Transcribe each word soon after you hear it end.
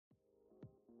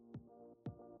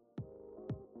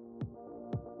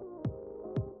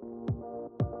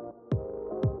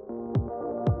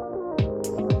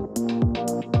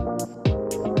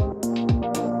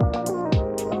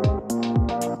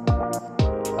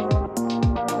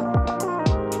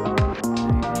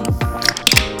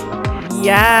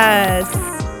Yes.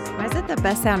 Why is it the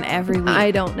best sound every week?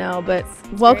 I don't know, but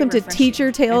welcome to refreshing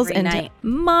Teacher Tales every and night.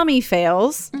 Mommy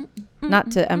Fails. Not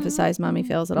to emphasize Mommy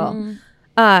Fails at all.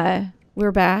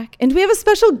 We're back, and we have a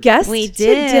special guest We do.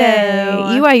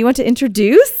 today. You want to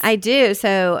introduce? I do.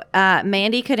 So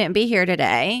Mandy couldn't be here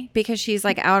today because she's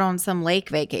like out on some lake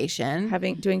vacation.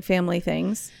 Doing family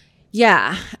things.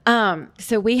 Yeah.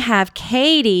 So we have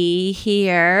Katie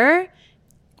here.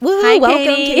 Woo, Hi, welcome,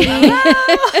 Katie.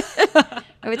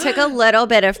 It took a little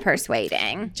bit of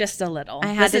persuading. Just a little. I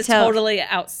had this to is tell- totally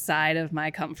outside of my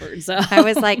comfort zone. I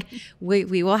was like, we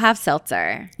will have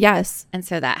seltzer. Yes, And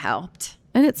so that helped.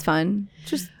 and it's fun.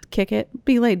 Just kick it,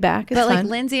 be laid back. It's But like fun.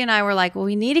 Lindsay and I were like, well,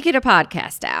 we need to get a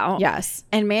podcast out. Yes,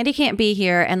 And Mandy can't be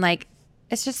here. And like,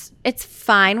 it's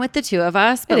fine with the two of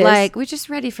us, but It is. like, we're just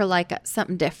ready for like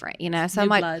something different, you know? So I'm New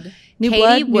like, blood. New Katie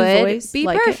blood, new would voice, be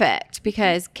like it. perfect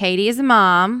because Katie is a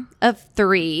mom of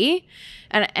 3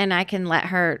 and I can let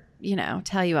her, you know,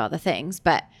 tell you all the things.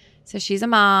 But so she's a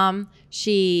mom.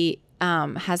 She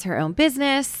has her own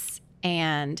business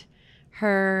and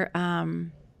her,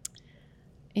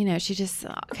 you know, she just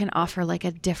can offer like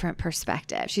a different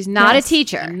perspective. She's not Yes. a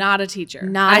teacher. I'm not a teacher.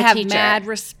 Not I a have teacher. mad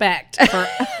respect for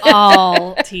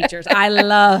all teachers. I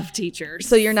love teachers.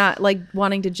 so you're not like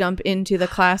wanting to jump into the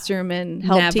classroom and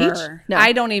help Never. teach. No,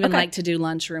 I don't even Okay. like to do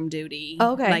lunchroom duty.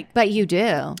 Okay. Like But you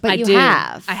do. But I you do.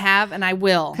 have. I have and I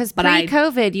will. Because but I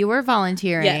pre-COVID, you were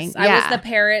volunteering. yes, I was the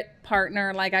parrot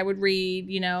partner. Like I would read,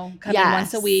 you know, come in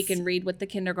once a Yes. week and read with the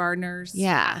kindergartners.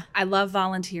 Yeah. I love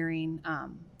volunteering.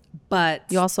 But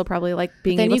You also probably like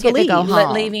being Then able you to get to leave. go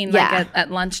home. leaving Yeah. like at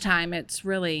lunchtime, it's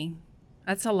really,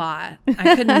 that's a lot.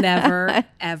 I could never,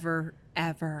 ever,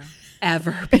 ever,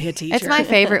 ever be a teacher. It's my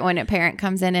favorite when a parent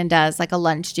comes in and does like a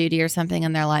lunch duty or something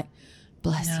and they're like,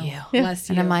 bless you. Bless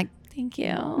you. And I'm like, thank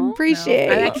you. Appreciate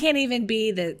I it. can't even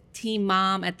be the team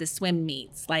mom at the swim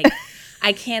meets. Like,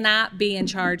 I cannot be in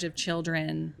charge of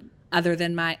children other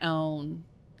than my own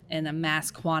in a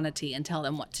mass quantity and tell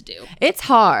them what to do. It's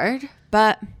hard,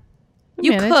 but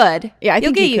you manage. could. Yeah, I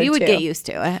think you could you would too. get used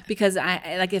to it. Because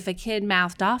I like if a kid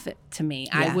mouthed off it to me,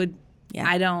 Yeah. I would. Yeah.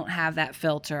 I don't have that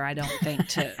filter. I don't think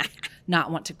to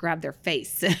not want to grab their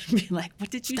face and be like,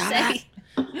 "What did you say?"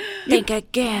 Think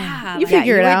again. Yeah, You like-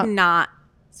 figure it would out. Not.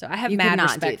 So I have You could mad not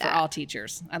do respect for that. all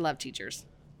teachers. I love teachers.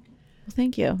 Well,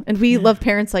 thank you. And we love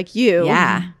parents like you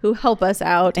Yeah. who help us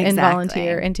out and Exactly.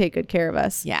 volunteer and take good care of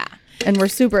us. Yeah. And we're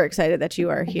super excited that you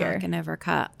are here. Knocking over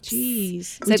cups. Jeez.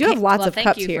 So We do have Kate- lots well, of thank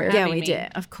cups you for here. having Yeah, we me. did.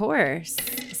 Of course.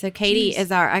 So Katie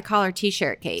is I call her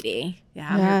T-shirt Katie.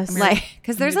 Yeah, Yes. Like,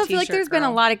 because there's, your I feel like t-shirt there's been a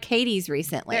girl. lot of Katies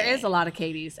recently. there is a lot of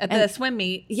Katies at the swim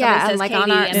meet. yeah, somebody and says like Katie,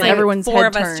 on our- and and like everyone's 4 head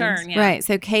of us turns. turn. Yeah. Right.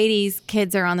 So Katie's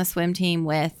kids are on the swim team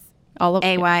with All of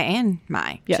AY and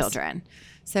my Yes. children.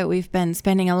 So we've been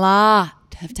spending a lot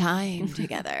of time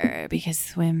together because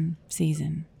swim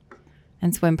season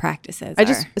and swim practices.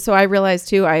 So I realized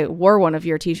too, I wore one of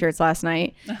your t-shirts last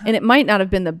night and it might not have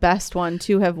been the best one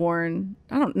to have worn.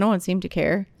 No one seemed to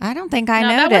care. I don't think I No,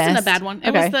 noticed. that wasn't a bad one. It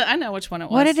Okay. was I know which one it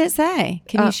was. What did it say?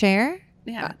 Can you share?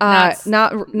 Yeah.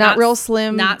 Not real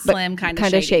slim, not but slim, kinda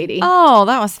kinda shady. Oh,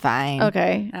 that was fine.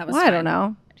 Okay. That was well, I don't fine.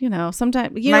 know. You know,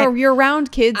 sometimes My- you're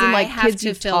around kids and I like have kids to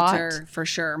you've filter taught. for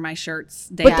sure my shirts.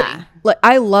 But Yeah. like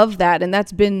I love that, and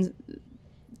that's been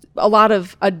a lot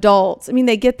of adults. I mean,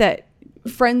 they get that.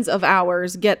 Friends of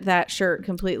ours get that shirt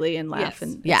completely and laugh, Yes.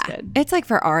 and it's Yeah. good. It's like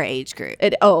for our age group.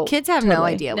 Kids have no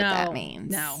totally. idea what that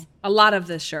means. No, a lot of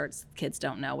the shirts kids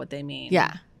don't know what they mean.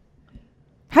 Yeah.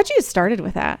 How'd you get started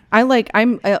with that? I love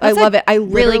That's it. I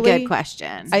really literally, good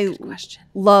question. I Question.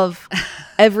 love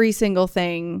every single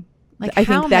thing. like, I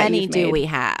how think that many you've do made. we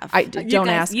have? Don't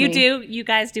ask You me. do. You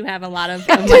guys do have a lot of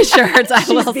my shirts. I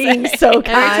will She's being say. so Every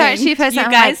time kind. she puts You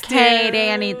something guys like, do.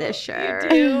 Katie, I need this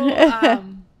shirt.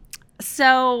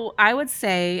 So I would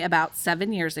say about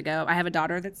 7 years ago, I have a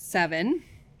daughter that's 7,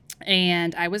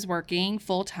 and I was working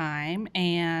full time,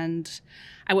 and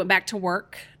I went back to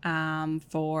work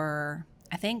for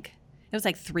I think it was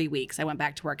like 3 weeks. I went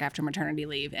back to work after maternity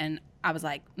leave, and I was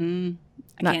like, I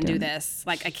Not can't do doing this.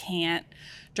 Like I can't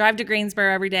drive to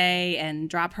Greensboro every day and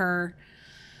drop her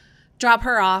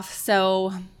off.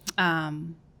 So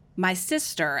my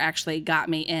sister actually got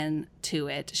me into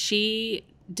it. She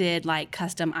did like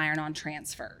custom iron-on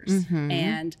transfers,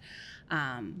 and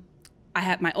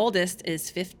my oldest is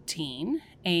 15,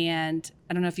 and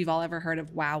I don't know if you've all ever heard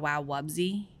of Wow Wow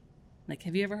Wubsy. Like,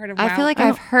 have you ever heard of Wow? I feel like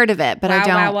I've heard of it, but Wow I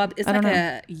don't. Wow Wub. It's I like don't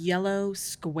a yellow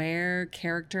square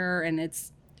character, and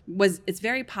it's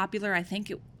very popular. I think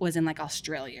it was in like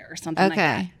Australia or something like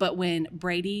that. Okay. But when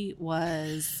Brady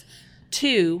was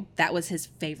 2, that was his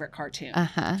favorite cartoon,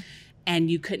 Uh-huh. and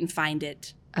you couldn't find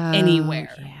it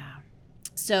anywhere. Yeah.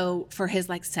 So for his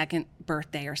like second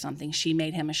birthday or something, she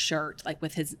made him a shirt like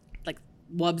with his like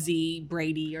Wubsy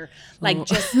Brady or like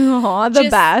just Aw, the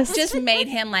just, best. just made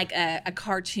him like a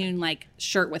cartoon like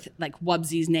shirt with like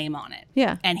Wubsy's name on it.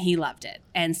 Yeah. And he loved it.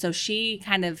 And so she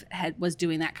kind of was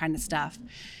doing that kind of stuff.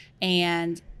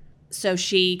 And so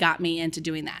she got me into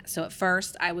doing that. So at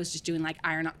first I was just doing like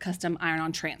custom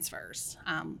iron-on transfers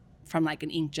from like an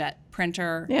inkjet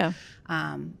printer. Yeah.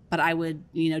 But I would,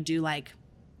 do like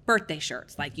birthday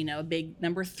shirts, like, a big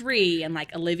number 3 and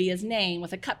like Olivia's name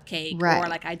with a cupcake. Right. Or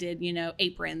like I did,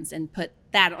 aprons and put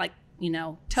that like,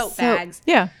 tote So- bags.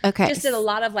 Yeah. Okay. Just did a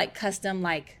lot of like custom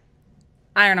like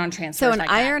iron-on transfers. So an like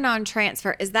that. iron-on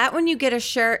transfer, is that when you get a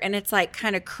shirt and it's like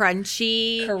kind of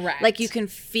crunchy? Correct. Like you can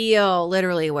feel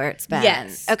literally where it's been.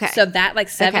 Yes. Okay. So that like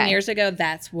 7 Okay. years ago,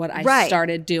 that's what I Right.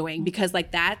 started doing, because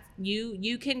like that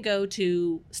you can go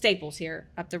to Staples here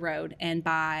up the road and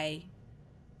buy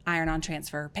iron-on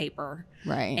transfer paper,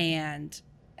 right. and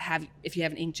if you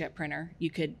have an inkjet printer, you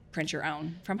could print your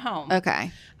own from home.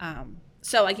 Okay.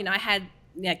 So like, I had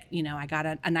like, I got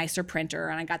a nicer printer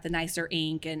and I got the nicer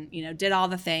ink and, did all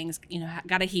the things,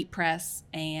 got a heat press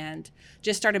and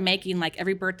just started making like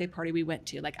every birthday party we went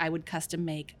to, like I would custom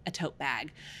make a tote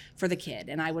bag for the kid,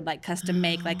 and I would like custom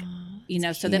make like,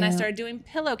 so then I cute. started doing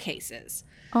pillowcases.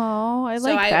 Oh, I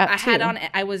So like that I too.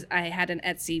 had an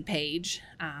Etsy page.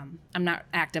 I'm not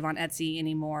active on Etsy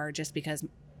anymore just because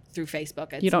through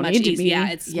Facebook it's You don't much need to easier. be. Yeah,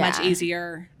 it's much Yeah.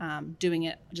 easier doing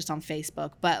it just on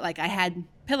Facebook. But like I had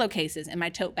pillowcases in my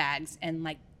tote bags and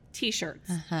like T-shirts,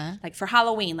 Uh-huh. like for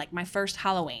Halloween, like my first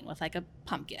Halloween with like a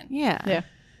pumpkin. Yeah. Yeah.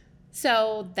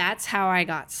 So that's how I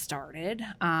got started.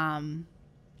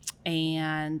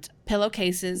 And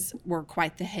pillowcases were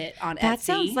quite the hit on Etsy. That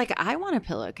sounds like I want a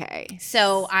pillowcase.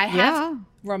 So I have Yeah.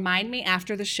 remind me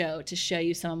after the show to show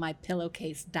you some of my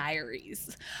pillowcase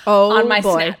diaries Oh, on my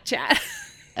boy. Snapchat.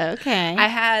 Okay. I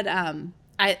had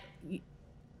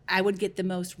I would get the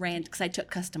most random because I took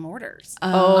custom orders Oh.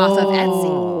 off of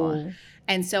Etsy,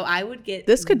 and so I would get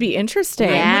This could be interesting.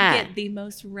 I Yeah. would get the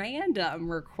most random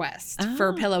requests Oh.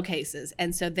 for pillowcases,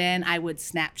 and so then I would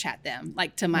Snapchat them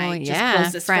like to my just yeah,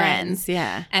 closest friends.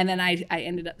 Yeah. And then I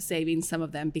ended up saving some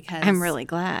of them because I'm really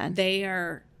glad. they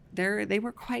were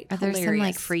quite Are there hilarious. some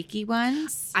like freaky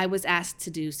ones? I was asked to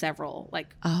do several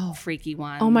like Oh. freaky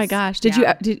ones. Oh my gosh.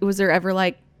 Yeah. Was there ever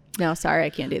like, no, sorry, I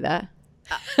can't do that.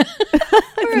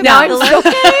 No, I'm so-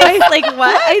 like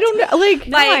what? I don't know. Like,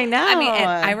 No, I know. I mean, and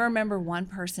I remember one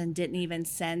person didn't even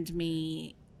send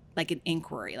me like an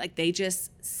inquiry. Like they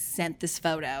just sent this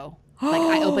photo. Like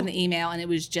I opened the email and it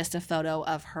was just a photo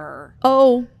of her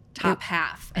oh, top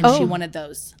half, and she Oh. wanted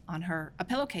those on a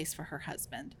pillowcase for her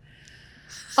husband.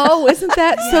 oh, isn't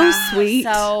that so sweet?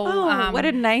 So Oh, what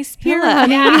a nice pillow. Here,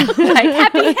 honey. yeah, like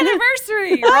happy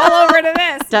anniversary. Roll over to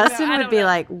this. Dustin I would don't be know.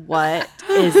 like, "What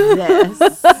is this?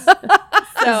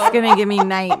 This is gonna give me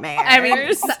nightmares." I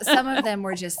mean, some of them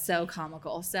were just so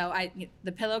comical. So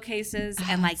the pillowcases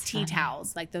and like tea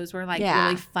towels, like those were like Yeah.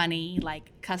 really funny,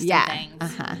 like custom yeah. things.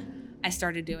 Uh-huh. I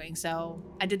started doing. So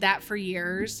I did that for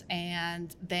years,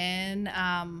 and then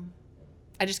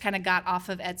I just kind of got off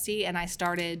of Etsy and I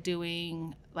started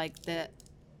doing like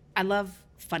I love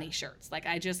funny shirts. Like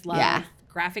I just love Yeah.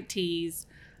 graphic tees.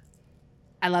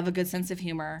 I love a good sense of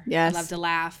humor. Yes. I love to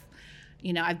laugh.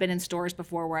 I've been in stores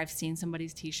before where I've seen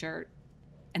somebody's t-shirt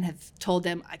and have told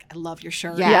them like, I love your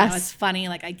shirt. Yes. It's funny.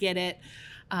 Like I get it.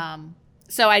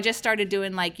 So I just started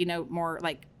doing like, more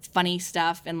like funny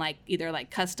stuff and like either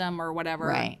like custom or whatever.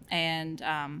 Right. And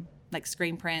like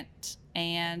screen print.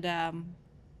 And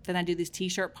then I do these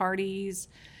t-shirt parties.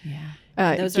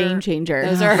 Yeah. Those game are- changer.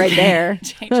 those are right there.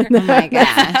 Changer. Oh my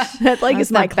gosh. That like That was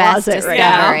is my the best closet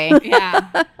right discovery. now.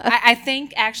 Yeah. I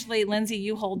think actually, Lindsay,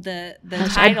 you hold the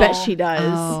Gosh, I title. bet she does.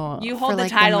 Oh, You hold the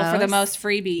like title for the most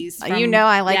freebies. You from- know,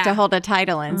 I like to yeah. hold a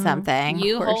title in something.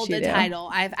 You course hold you the do. title.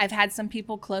 I've had some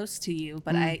people close to you,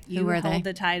 but you were hold they?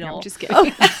 the title. I'm just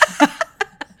kidding.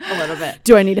 a little bit.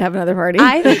 Do I need to have another party?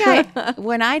 I think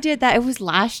when I did that, it was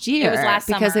last year. It was last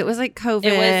because summer. it was like COVID.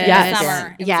 It was in Yes. the summer.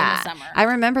 It was in yeah. the summer. I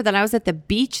remember that I was at the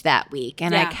beach that week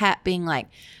and I Yeah. kept being like,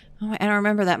 oh, and I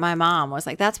remember that my mom was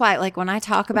like, that's why, like, when I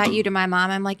talk about you to my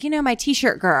mom, I'm like, my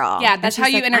t-shirt girl. Yeah, And that's she's how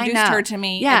you like, I introduced know. her to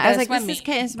me Yeah, at I was the like, swim this is meet.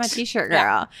 Kate, is my t-shirt girl.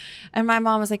 Yeah. And my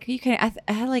mom was like, I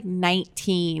had like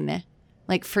 19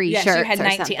 like free Yes, shirts you had or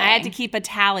 19. something. I had to keep a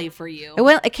tally for you.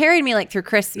 It carried me like through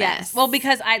Christmas. Yes. Well,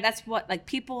 because that's what like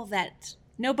people that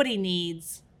nobody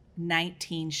needs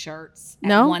 19 shirts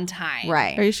No? at one time.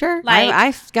 Right. Are you sure? Like-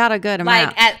 I got a good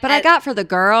amount. but I got for the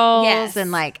girls Yes.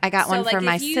 and like I got So, one like, for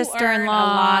my if you earn sister-in-law.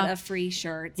 a lot of free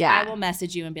shirts. Yeah. I will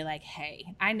message you and be like, "Hey,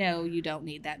 I know you don't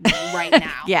need that many right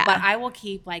now, Yeah. but I will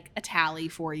keep like a tally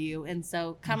for you." And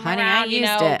so come Honey, I around, you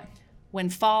used know, it. when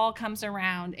fall comes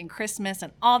around and Christmas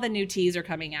and all the new teas are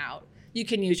coming out, you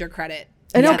can use your credit.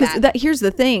 I know, for because that. here's the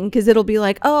thing, because it'll be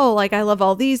like, oh, like I love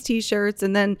all these T-shirts,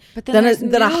 and then But then there's a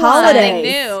new holiday ones.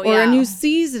 New, or yeah. a new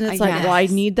season. It's like, Yes. well, I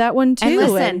need that one too. And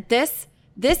listen, And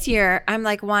this year I'm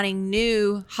like wanting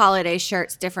new holiday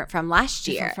shirts different from last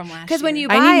year. Different from last Because when year. you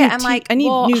I buy need it, I'm like, I need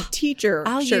well, new teacher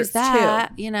I'll shirts use that,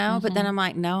 too, you know. But then I'm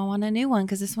like, no, I want a new one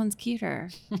because this one's cuter,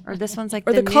 or this one's like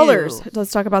or the new. colors.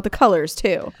 Let's talk about the colors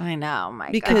too. I know, my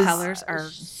Because- the God. colors are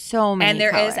so many, and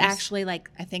there is colors. actually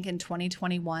like I think in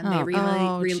 2021 they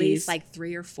Oh. released Geez. like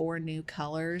 3 or 4 new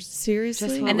colors. Seriously,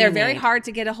 Just what And we they're very need. hard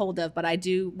to get a hold of, but I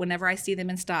do whenever I see them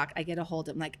in stock, I get a hold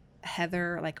of them. Like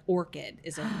Heather, like Orchid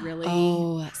is a really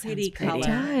that pretty sounds pretty.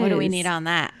 color. What do we Does. need on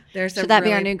that? There's a Should that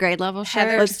be our really- new grade level shirt?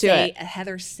 Heather Let's do it.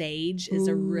 Heather Sage is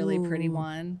a really pretty Ooh.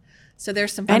 one. So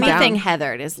there's some fun Anything down.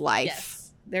 heathered is life.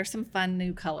 Yes, there's some fun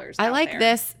new colors. I out like there.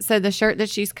 this. So the shirt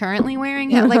that she's currently wearing,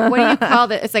 like what do you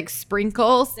call it? It's like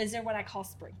sprinkles. These are what I call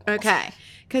sprinkles. Okay,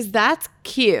 because that's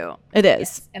cute. it is.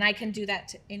 Yes, and I can do that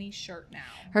to any shirt now.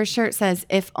 Her shirt says,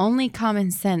 "If only common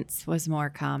sense was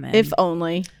more common." If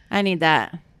only. I need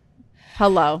that.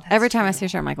 Hello. Every time I see a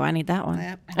shirt, I'm like, well, I need that one.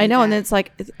 Yep, I know, and then that. it's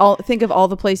like think of all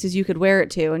the places you could wear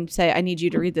it to, and say, "I need you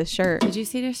to read this shirt." Did you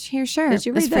see this here shirt? Did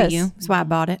you That's read for this? you. That's why I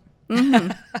bought it.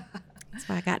 That's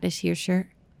why I got this here shirt.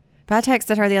 But I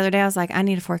texted her the other day. I was like, I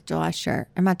need a 4th of July shirt.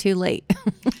 Am I too late?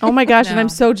 Oh my gosh, and No. I'm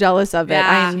so jealous of it.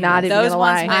 I am not even those gonna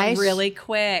ones lie. went I really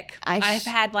quick. I sh- I've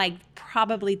had like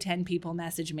probably 10 people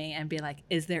message me and be like,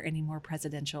 "Is there any more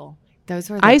presidential?" Those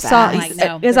were the I best. saw Like,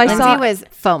 no, as I they're saw. Lindsay was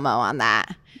FOMO on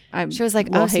that. She was like,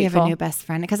 a little "Oh, so you have a hateful. new best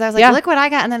friend?" Because I was like, Yeah. "Look what I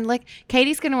got," and then look,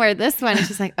 Katie's gonna wear this one, and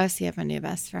she's like, "Oh, so you have a new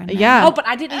best friend?" now." Yeah. Oh, but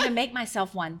I didn't even make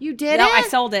myself one. You did No, it? I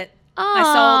sold it. Oh,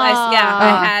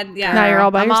 I had. Yeah. Now you're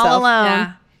all by I'm yourself. all alone.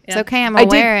 Yeah. It's Yeah. okay. I'm gonna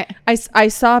wear it. I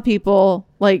saw people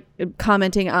like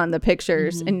commenting on the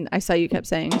pictures, and I saw you kept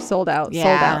saying sold out, sold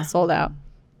Yeah. out, sold out.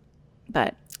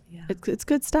 But Yeah. it's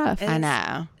good stuff. I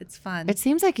know. It's fun. It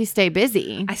seems like you stay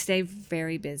busy. I stay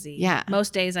very busy. Yeah.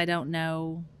 Most days I don't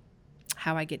know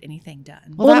how I get anything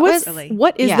done. Well, that what's- was- really-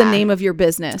 what is the yeah. name of your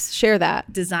business? Share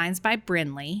that. Designs by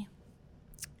Brinley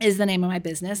is the name of my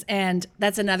business. And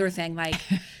that's another thing. Like,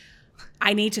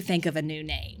 I need to think of a new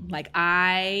name. Like,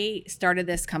 I started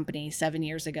this company 7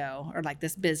 years ago, or like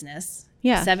this business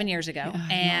Yeah. 7 years ago.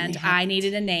 And I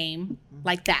needed a name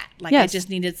like that. Like, Yes. I just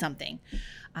needed something.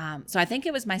 So I think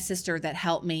it was my sister that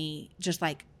helped me just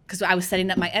like, because I was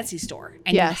setting up my Etsy store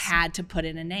and Yes. you had to put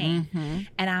in a name.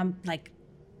 And I'm like,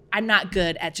 I'm not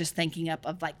good at just thinking up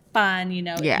of like fun,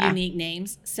 Yeah. unique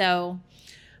names. So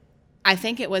I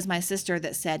think it was my sister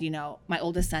that said, my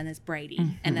oldest son is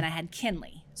Brady. And then I had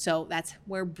Kinley. So that's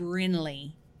where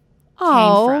Brinley came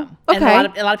from. okay.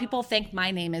 And a lot of people think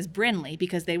my name is Brinley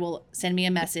because they will send me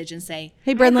a message and say,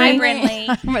 Hey, Brinley. "Hi, Brinley."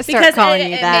 I'm gonna start Because calling it,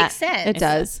 you it that. makes sense. It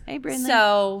does. Hey, Brindley.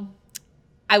 So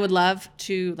I would love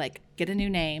to like get a new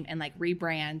name and like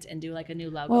rebrand and do like a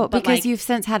new logo. Well, But, because like, you've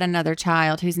since had another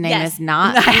child whose name Yes. is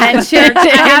not I have a mentioned third- I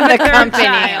have in a the third company.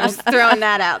 child. I'm just throwing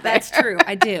that out there. That's true.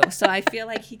 I do. So I feel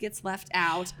like he gets left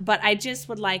out. But I just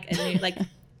would like a new, like,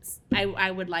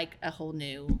 I would like a whole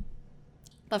new,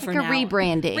 but for Like a now,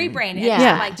 rebranding. Rebranding. Yeah. I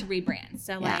Yeah. would like to rebrand.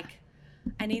 So Yeah. like,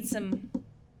 I need some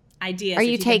ideas. Are if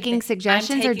you can taking think- I'm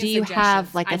suggestions or taking do you suggestions.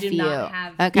 have like I a do few? not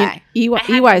have. Okay. I have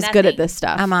EY's good at nothing. this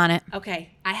stuff. I'm on it. Okay.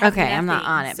 I have Okay, I'm not nothing.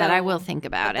 on it, but I So- will think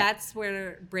about but it. That's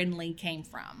where Brinley came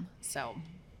from. So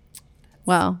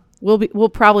Well, we'll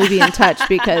probably be in touch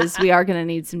because we are going to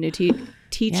need some new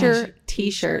teacher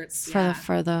t-shirts. Yeah.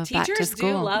 for the back to Teachers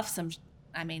school. do love some.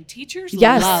 I mean, teachers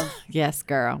Yes. love. Yes,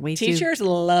 girl. We Teachers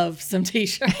love some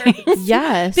t-shirts.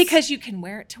 Yes. Because you can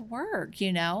wear it to work,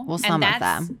 Well, And some of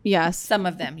that's- them. yes. Some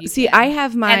of them. You See, can. I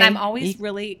have my and I'm always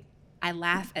really. I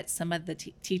laugh at some of the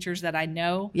teachers that I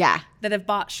know Yeah. that have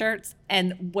bought shirts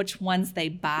and which ones they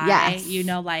buy. Yes.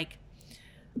 Like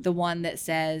the one that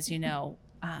says,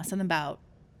 something about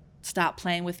stop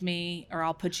playing with me or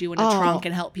I'll put you in a Oh. trunk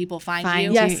and help people find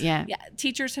you. Yes. Yeah. Yeah,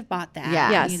 teachers have bought that.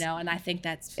 Yeah. Yes. And I think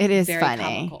that's It is very funny.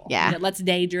 comical. Yeah. Let's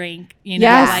day drink.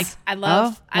 Yes. Like I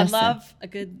love Oh, I listen. love a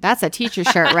good That's a teacher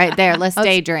shirt right there. Let's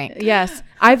day drink. Yes.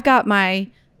 I've got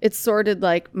it's sorted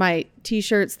like my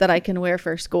t-shirts that I can wear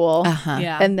for school. Uh-huh.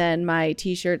 yeah. And then my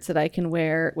t-shirts that I can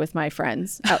wear with my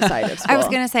friends outside of school. I was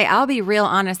going to say, I'll be real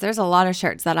honest. There's a lot of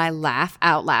shirts that I laugh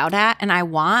out loud at and I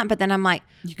want, but then I'm like,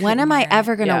 when am I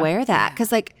ever going to Yeah. wear that?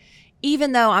 Because like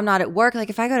even though I'm not at work, like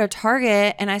if I go to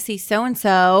Target and I see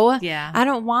so-and-so, Yeah. I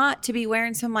don't want to be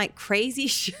wearing some like crazy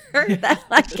shirt that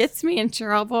like gets me in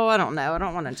trouble. I don't know. I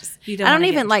don't want to just, You I don't wanna get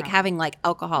even in like trouble. having like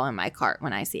alcohol in my cart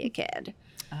when I see a kid.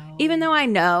 Oh. Even though I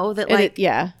know that And like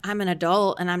yeah. I'm an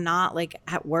adult and I'm not like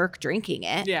at work drinking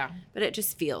it. Yeah. But it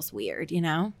just feels weird, you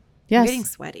know? I'm Yes. getting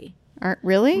sweaty. Aren't I'm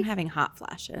really? having hot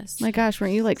flashes. My gosh,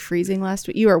 weren't you like freezing last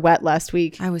week? You were wet last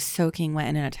week. I was soaking wet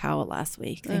in a towel last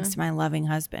week, thanks to my loving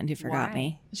husband who forgot Why?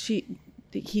 me. He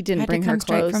I didn't had bring to her come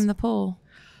straight clothes. from the pool.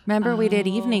 Remember, we did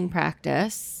evening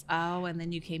practice, Oh, and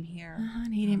then you came here.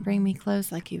 and he didn't bring me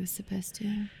clothes like he was supposed to.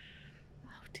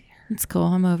 Oh dear. It's cool.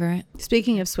 I'm over it.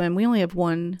 Speaking of swim, we only have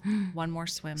one One more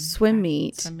swim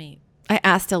meet. Swim meet. I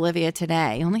asked Olivia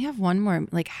today, you only have one more.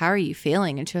 Like, how are you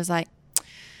feeling? And she was like,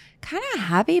 kind of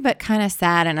happy, but kind of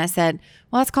sad. And I said,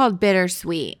 well, it's called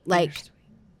bittersweet. Like,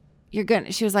 you're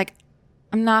gonna. She was like,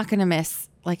 I'm not gonna miss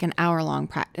like an hour-long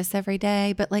practice every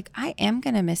day, but like I am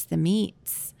gonna miss the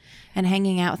meets and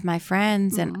hanging out with my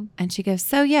friends. And she goes,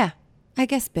 so yeah, I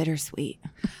guess bittersweet.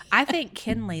 I think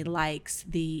Kinley likes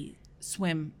the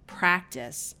swim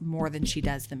practice more than she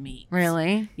does the meet.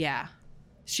 Really? Yeah.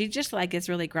 She just like gets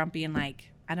really grumpy and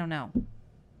like, I don't know.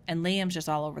 And Liam's just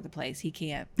all over the place. He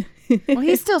can't. Well,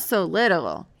 he's still so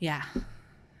little Yeah.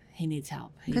 He needs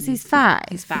help. because he's 5.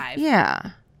 He's 5.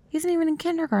 Yeah, he's not even in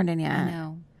kindergarten yet. I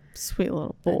know. Sweet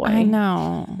little boy. I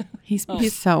know. He's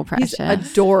so precious.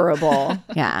 He's adorable.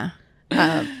 Yeah.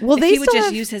 Well, If they he would still just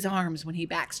have, use his arms when he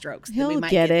backstrokes, then we he'll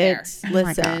might get there. it. Oh my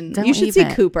Listen, God, don't you should see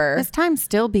even. Cooper. His time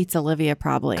still beats Olivia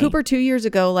probably. Cooper 2 years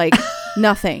ago, like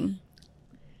nothing.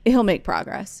 He'll make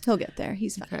progress. He'll get there.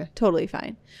 He's fine. Totally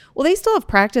fine. Well, they still have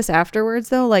practice afterwards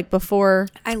though, like before.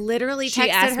 I literally She texted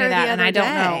asked me her that, the and other I don't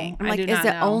day. know. I'm I like, do is not it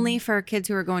know. only for kids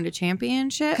who are going to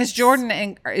championships? Because Jordan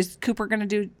and is Cooper going to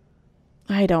do?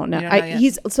 I don't know. You don't know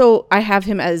yet? I have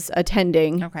him as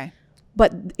attending, Okay.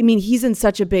 but I mean, he's in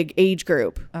such a big age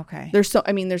group. Okay. There's so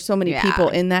many Yeah. people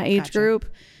in that age Gotcha. group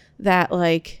that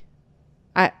like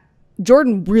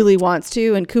Jordan really wants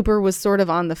to, and Cooper was sort of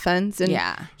on the fence, and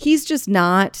Yeah. he's just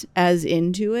not as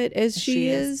into it as she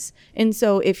is. And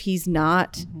so if he's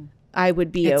not, I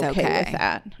would be It's okay okay. with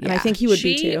that. And I Yeah. think he would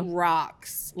she be too.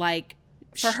 rocks. Like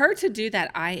for her to do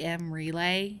that IM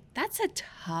relay, that's a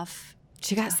tough.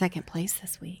 She got second place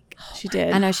this week. She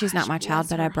did. I know she's not my child,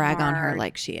 bless but I her brag on her heart.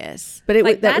 like she is. But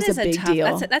Like that was is a big tough,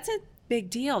 deal. That's a big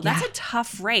deal. That's a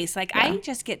tough race. Like I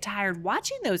just get tired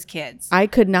watching those kids. I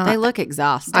could not. They look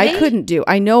exhausted. I couldn't do.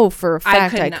 I know for a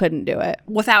fact I couldn't. couldn't do it.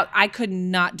 I could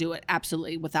not do it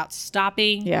absolutely without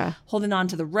stopping. Yeah. Holding on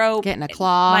to the rope, Getting a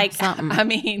claw, like something. I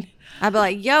mean, I'd be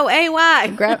like, yo,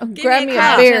 AY. Grab give me a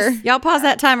call. beer. Y'all pause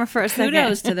that timer for a second.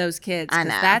 kudos to those kids. I 'Cause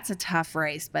know. that's a tough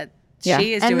race, but Yeah.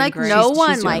 she is And doing like great. no She's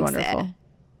one doing likes wonderful. it.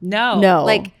 no, No.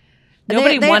 Like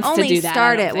Nobody they wants to only do that, I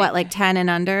start don't at what, think. like 10 and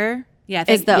under? Yeah, I Is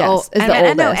think the yes, old, is I the mean,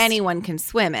 I know oldest. anyone can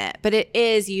swim it, but it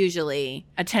is usually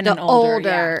a 10 the and older.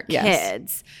 older yeah. Yes.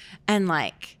 kids. And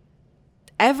like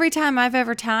every time I've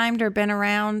ever timed or been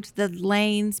around the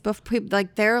lanes,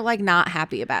 like they're like not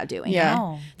happy about doing Yeah. it.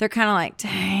 No. They're kind of like,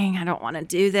 dang, I don't want to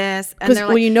do this. And Because they're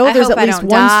well, like, you know, I there's hope at I least don't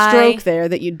one die. stroke there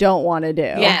that you don't want to do.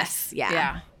 Yes.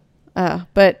 Yeah.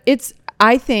 But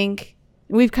I think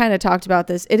we've kind of talked about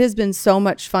this. It has been so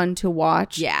much fun to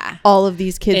watch Yeah. all of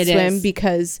these kids It swim is.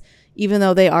 because even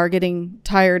though they are getting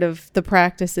tired of the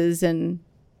practices and,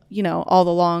 all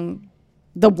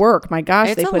the work, my gosh,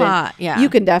 It's they a put lot, in, yeah. you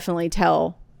can definitely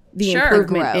tell the Sure.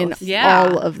 improvement in Growth. Yeah.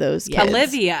 all of those kids.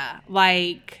 Olivia,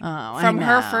 like Oh, I from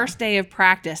her know. first day of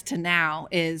practice to now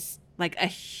is like a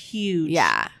huge.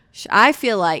 Yeah. I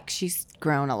feel like she's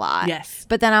grown a lot. Yes.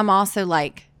 But then I'm also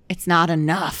like, it's not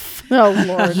enough. Oh,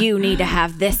 Lord. You need to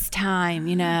have this time,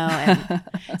 And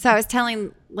so I was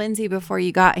telling Lindsay before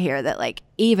you got here that like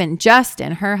even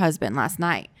Justin, her husband, last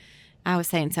night, I was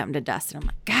saying something to Dustin. I'm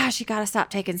like, gosh, you got to stop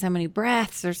taking so many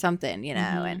breaths or something,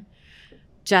 And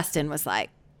Justin was like,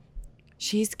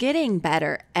 she's getting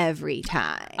better every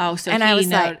time. Oh, so and I he was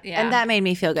know- like, yeah. and that made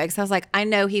me feel good because I was like, I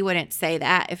know he wouldn't say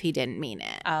that if he didn't mean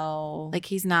it. Oh. Like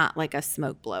he's not like a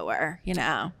smoke blower,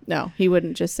 No, he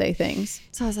wouldn't just say things.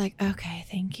 So I was like, okay,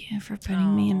 thank you for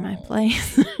putting me in my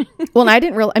place. Well, and I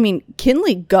didn't really,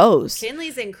 Kinley goes.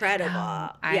 Kinley's incredible.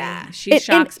 She It-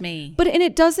 shocks and- me. But and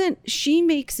it doesn't. She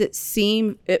makes it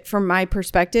seem, from my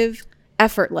perspective,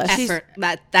 effortless. Effort.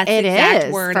 That's the It exact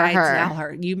is word for I her. tell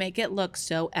her. You make it look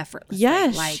so effortless.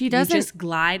 Yes, like she doesn't- You just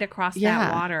glide across Yeah.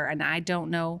 that water, and I don't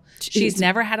know. She's- She's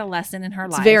never had a lesson in her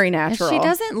It's life. very And natural. she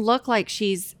doesn't look like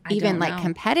she's I even don't like know.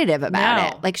 competitive about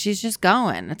No. it. Like she's just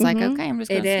going. It's like, okay, I'm just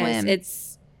going It to is.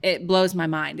 swim. It blows my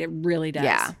mind. It really does.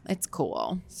 yeah, it's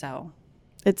cool. So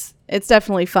It's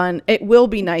definitely fun. It will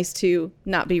be nice to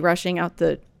not be rushing out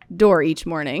the door each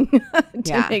morning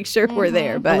to make sure we're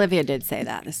there. But Olivia did say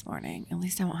that this morning. At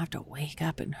least I won't have to wake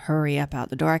up and hurry up out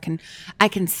the door. I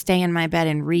can stay in my bed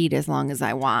and read as long as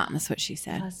I want. That's what she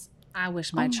said. I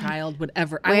wish my child would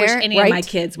ever. I wish any of my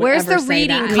kids would Where's ever the say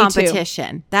reading that.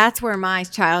 competition? That's where my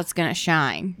child's gonna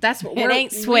shine. That's what It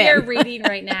ain't swim. we're reading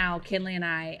right now. Kinley and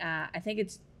I. I think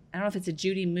I don't know if it's a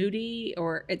Judy Moody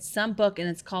or it's some book, and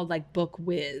it's called like Book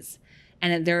Whiz,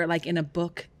 and they're like in a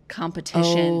book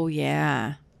competition. Oh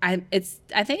yeah. I think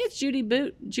it's Judy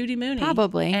Mooney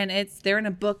Probably. and they're in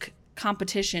a book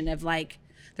competition of like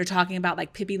they're talking about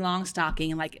like Pippi Longstocking,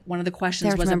 and like one of the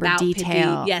questions was about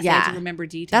detail. Pippi. Yes, they have to remember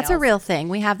details. That's a real thing.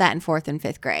 We have that in 4th and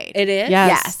 5th grade. It is.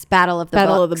 Yes. Battle of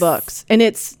the Books. And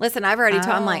it's Listen, I've already told.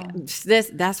 I'm like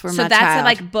that's where So my that's child.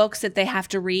 like books that they have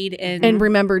to read in. and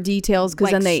remember details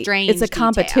because Like then strange it's a details.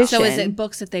 competition. So is it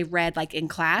books that they read like in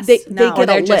class? They No, get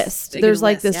they're a just- list. they get There's a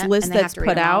like list, this Yep, list and they have that's to read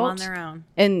put them all out on their own.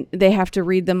 and they have to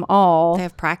read them all. They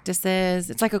have practices.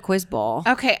 It's like a quiz bowl.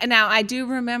 Okay, and now I do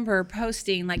remember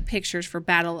posting like pictures for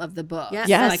Battle of the Books. Yes,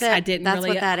 Yes. Like that's it. I didn't That's really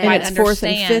what that quite and is. it's 4th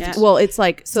and understand. 5th. Well, it's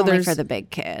like so It's only there's for the big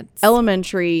kids.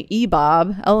 elementary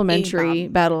EBOB, elementary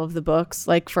Battle of the Books,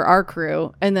 like for our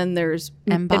crew, and then there's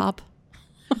and Bob.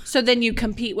 So then you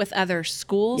compete with other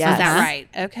schools. Yes. Is that right?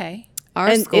 Okay. Our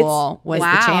And school was the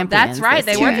Wow, champions. that's right.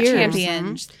 this They were year. the years.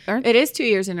 champions. It is 2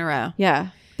 years in a row. Yeah,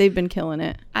 they've been killing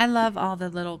it. I love all the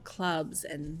little clubs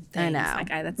and things. I know. Like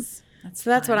that's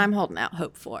So that's fun. what I'm holding out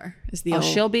hope for. Is the Oh, old,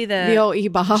 she'll be the old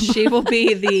EBOB. She will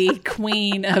be the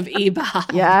queen of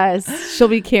EBOB. Yes, she'll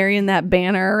be carrying that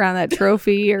banner around that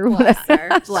trophy or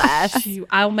whatever. Bless.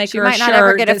 I'll make She her might a not shirt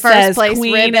ever get a that first says place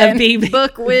queen ribbon. of B-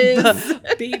 Book whiz.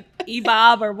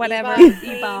 EBOB or whatever.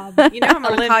 EBOB. EBOB. You know I'm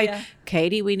gonna call you, Olivia.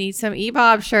 Katie. We need some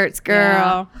EBOB shirts,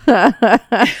 girl.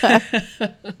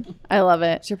 I love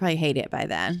it. She'll probably hate it by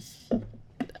then.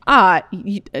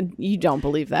 You don't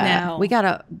believe that? No. We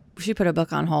she put a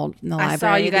book on hold in the library. I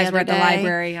saw you guys the were other at the day.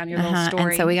 library on your little story.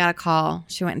 And so we got a call.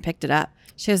 She went and picked it up.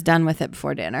 She was done with it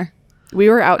before dinner. We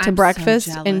were out to I'm so breakfast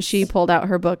and jealous. she pulled out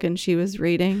her book and she was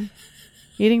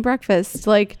eating breakfast.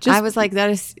 Like just I was like,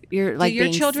 you're like your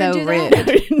being children so do that?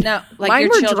 rude. No, like mine your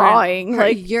were children. drawing. Her-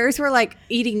 Like yours were like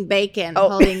eating bacon,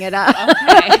 holding it up.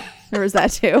 Okay. there was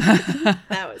that too.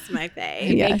 That was my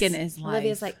fave. Yes. Bacon is life.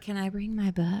 Olivia's like, can I bring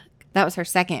my book? That was her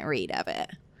second read of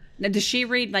it. Now, does she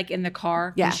read like in the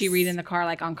car? Yes. Does she read in the car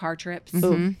like on car trips?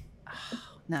 Ooh,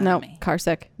 Not no, me. car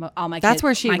sick. All my That's kids,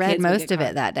 where she my read kids would most get of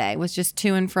it that day. Was just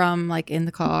to and from, like in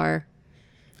the car.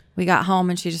 We got home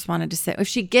and she just wanted to sit. If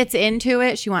she gets into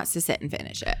it, she wants to sit and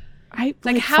finish it. I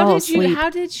Like fall asleep. how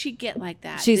did she get like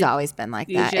that? She's Did- always been like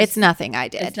you that. just- It's nothing I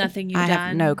did. it's nothing you've I have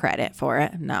done? no credit for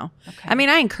it. No. Okay. I mean,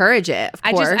 I encourage it. Of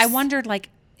course. I wondered like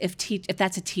if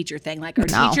that's a teacher thing. Like are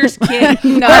No. teachers kids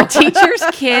are teachers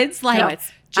kids like No,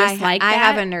 it's just like I that?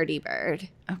 have a nerdy bird.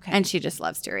 Okay. And she just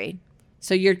loves to read.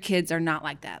 So your kids are not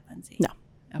like that, Lindsay. No.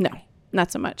 No, Okay.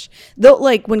 not so much. Though,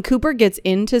 like when Cooper gets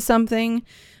into something,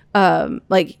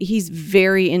 like he's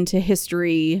very into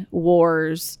history,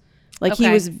 wars. Like he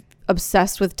Okay. was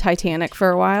obsessed with Titanic for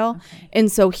a while,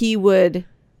 and so he would,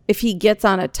 if he gets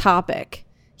on a topic,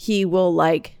 he will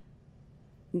like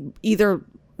either,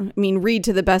 read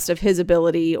to the best of his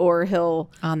ability, or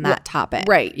he'll On that topic.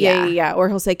 right, yeah, or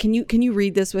he'll say, "Can you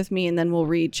read this with me?" And then we'll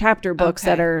read chapter books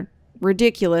that Okay. are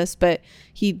ridiculous, but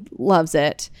he loves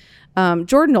it.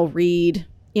 Jordan will read,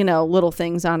 little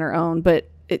things on her own, but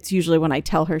it's usually when I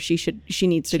tell her she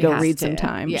needs to She go has read to, some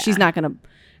time. yeah. She's not going to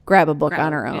grab a book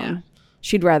on her own. yeah.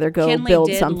 She'd rather go Kinley build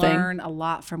did something. learn a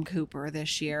lot from Cooper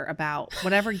this year about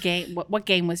whatever game. What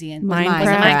game was he in? Was it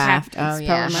Minecraft. Oh, It's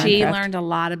yeah. probably She Minecraft. learned a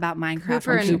lot about Minecraft Cooper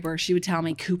from and- Cooper. She would tell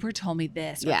me, Cooper told me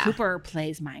this, or Yeah. Cooper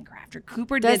plays Minecraft, or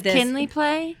Cooper Does did this. Kinley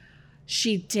play?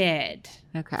 She did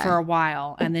Okay. for a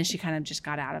while, and then she kind of just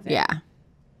got out of it. Yeah.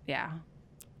 Yeah.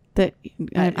 That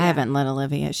I haven't let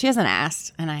Olivia. She hasn't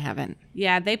asked, and I haven't.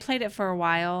 Yeah, they played it for a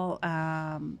while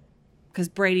because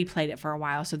Brady played it for a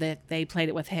while, so they played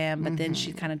it with him, but then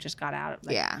she kind of just got out of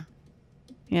it. Yeah.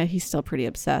 yeah, he's still pretty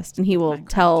obsessed, and he will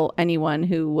tell anyone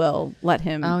who will let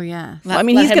him. Oh, yeah. Well,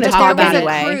 he's let him going to talk talk about There it.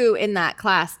 was anyway. a crew in that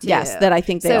class, too. Yes, that I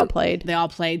think they So- all played. They all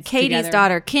played Katie's together.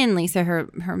 daughter, Kinley, so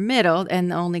her middle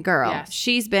and the only girl. Yes.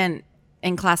 She's been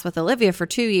in class with Olivia for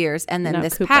 2 years, and then No,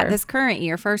 this Cooper. this current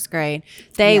year, first grade,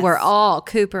 they Yes. were all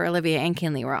Cooper, Olivia, and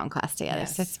Kinley were all in class together.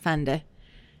 Yes. So it's fun to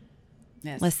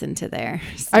Yes. listen to their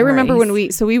I remember when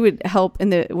stories. we would help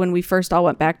when we first all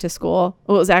went back to school.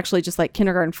 Well, it was actually just like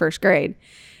kindergarten, first grade,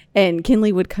 and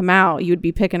Kinley would come out. You would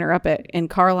be picking her up in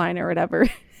Carline or whatever,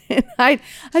 And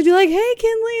I'd be like, hey,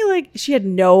 Kinley. Like, she had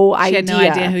no idea. She had no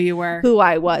idea who you were. Who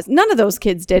I was. None of those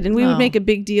kids did. And we No. would make a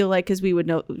big deal, like, because we would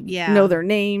know their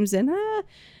names.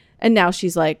 And now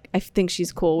she's like, I think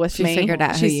she's cool with me. She figured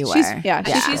out who you were. Yeah.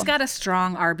 She's got a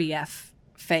strong RBF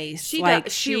face. She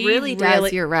does. She really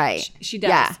does. You're right. She does.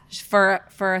 Yeah.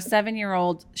 For a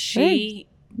 7-year-old, she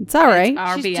It's all right. it's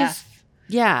RBF. She's just-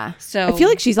 yeah. So I feel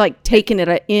like she's like taking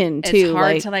it in too. it's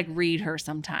hard like, to like read her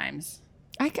sometimes.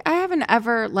 I haven't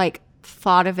ever like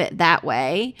thought of it that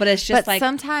way. But it's just but like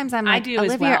sometimes I'm I like, do as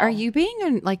Olivia, well. are you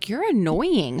being like, you're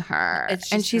annoying her? It's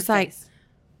just and she's her like, face.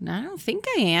 no, I don't think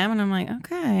I am. And I'm like,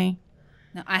 okay.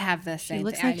 No, I have the same.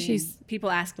 looks thing. like she's- People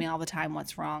ask me all the time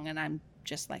what's wrong, and I'm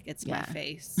just like, it's my Yeah.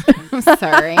 face. I'm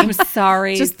sorry. I'm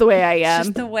sorry. just the way I It's am.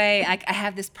 just the way I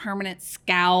have this permanent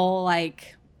scowl.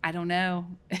 Like I don't know.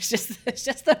 It's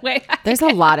just the way. There's a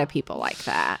lot of people like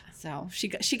that. So she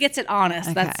gets it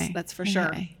honest. Okay. That's for sure.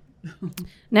 Okay.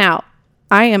 Now,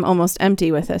 I am almost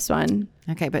empty with this one.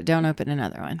 Okay, but don't open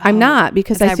another one. I'm not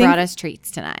because I I think. brought us treats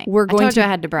tonight. we're I going told to- you I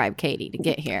had to bribe Katie to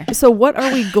get here. So what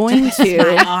are we going My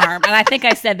to? arm, and I think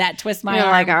I said that. Twist my You're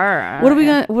arm. like, all right.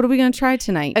 What are we gonna try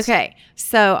tonight? Okay,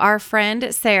 so our friend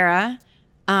Sarah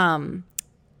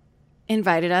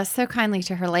invited us so kindly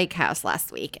to her lake house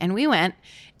last week, and we went,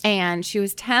 and she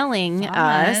was telling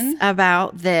us Fun.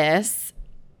 about this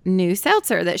new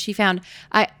seltzer that she found.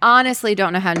 I honestly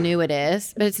don't know how new it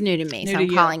is, but it's new to me, New so to I'm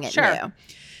you. calling it Sure. new.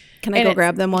 Can I And go it's-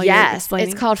 grab them while you're yes, explaining?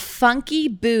 it's called Funky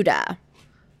Buddha.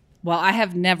 Well, I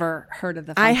have never heard of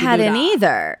the. I Funky hadn't Buddha.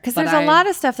 either because But there's a I- lot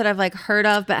of stuff that I've like heard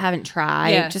of but haven't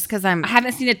tried. Yes. Just because I'm I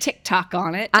haven't seen a TikTok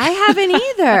on it. I haven't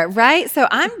either, right? So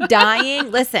I'm dying.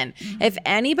 Listen, if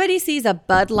anybody sees a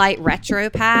Bud Light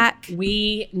retro pack,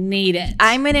 We need it.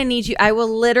 I'm gonna need you. I will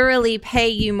literally pay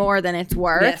you more than it's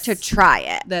worth Yes. to try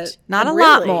it. Not a Really?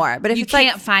 lot more, but if you it's like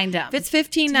can't find them. if it's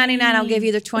 $15.99, I'll give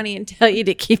you the 20 and tell you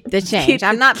to keep the change.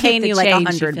 I'm not keep paying the you like change, you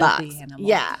 $100 filthy bucks. animal.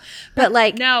 Yeah, but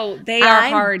like no, they are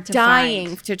I'm hard to dying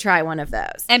find. to try one of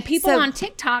those. And people So- on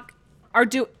TikTok are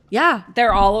yeah.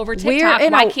 They're all over TikTok.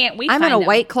 Why can't we? I'm find in a them?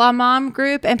 White Claw mom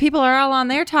group, and people are all on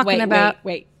there talking about.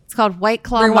 Wait. It's called White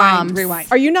Claw Rewind, Moms. rewind.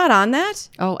 Are you not on that?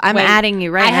 Oh, I'm Wait. adding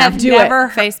you right I now. have Do it. never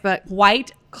Facebook.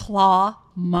 White Claw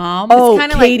Mom. Oh,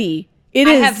 kinda like- Katie, it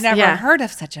is. I have never yeah. heard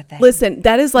of such a thing. Listen,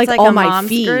 that is like, It's like all a my mom's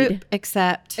feed. group,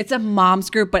 except It's a mom's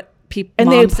group, but people And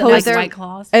they moms that like post White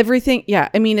Claws. Everything. Yeah,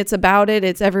 I mean, it's about it.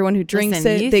 It's everyone who drinks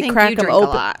Listen, it. you They think crack you them drink a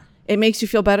open. lot. It makes you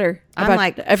feel better. I'm about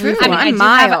like, everything. I mean, I'm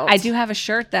I mild. do have a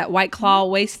shirt that White Claw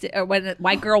wasted, or what,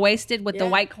 White Girl wasted with the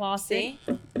White Claw. See,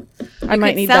 I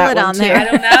might could need sell that it one on too. there. I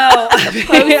don't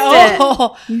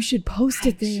know. it. You should post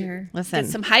it there. Listen.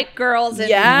 Get some hype girls and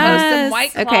Yes. post some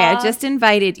White Claw. Okay, I just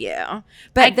invited you,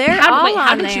 but they're how, all wait,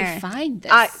 how on did there. you find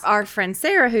this? Our friend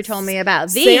Sarah, who told me about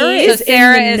these. Sarah is So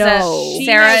Sarah in is the a- know. she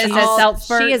Sarah has is a all-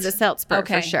 Seltzberg? She is a Seltzberg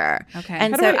Okay. for sure. Okay.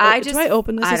 And How so do I- I do just I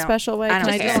open this I a don't- special way? I Can don't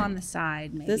I just do care. go on the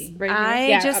side, maybe. This right I here.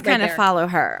 Yeah, just right kind of there. follow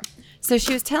her. So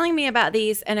she was telling me about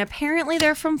these, and apparently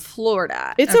they're from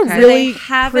Florida. It's Okay. a really They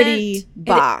haven't- pretty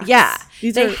box. Yeah.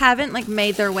 These They are haven't like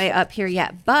made their way up here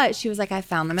yet. But she was like, I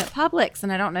found them at Publix.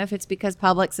 And I don't know if it's because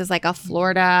Publix is like a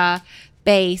Florida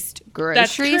based grocery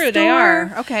That's true. store. They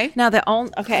are. Okay. Now the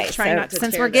only since not to we're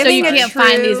tear So giving you a can't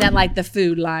find true- these at like the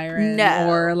Food Lion No.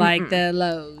 or like the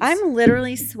Lowe's. I'm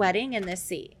literally sweating in this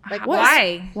seat. Like What?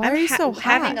 Why? Why I'm are you so hot?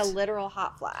 having a literal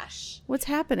hot flash. What's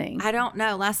happening? I don't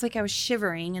know. Last week I was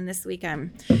shivering, and this week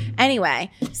I'm. Anyway,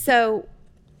 so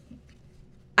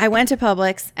I went to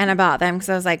Publix and I bought them because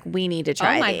I was like, we need to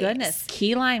try. Oh my these. goodness,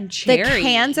 key lime The cherry.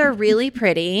 cans are really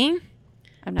pretty.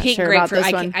 I'm not pink sure about grapefruit.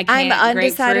 this one. I'm can't-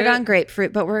 undecided grapefruit. on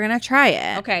grapefruit, but we're gonna try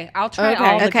it. Okay, I'll try Okay.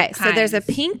 all the Okay. So there's a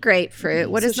kinds. pink grapefruit.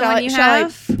 What is the shall one you shall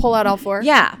have? I pull out all four?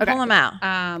 Yeah, Okay. pull them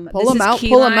out. Pull this 'em is out, key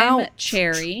pull 'em lime out.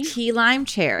 Cherry. Key lime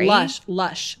cherry.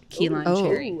 Lush key lime Oh,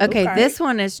 cherry. okay. Okay. This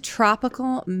one is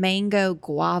tropical mango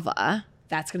guava.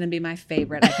 That's gonna be my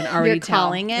favorite. I can already You're tell.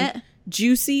 calling it.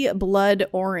 Juicy blood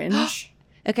orange.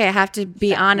 Okay, I have to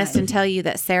be honest and tell you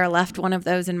that Sarah left one of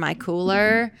those in my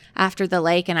cooler after the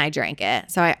lake, and I drank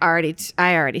it. So I already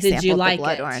Did sampled you the like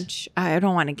blood it? orange. I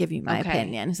don't want to give you my Okay.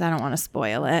 opinion because I don't want to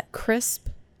spoil it. Crisp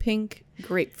pink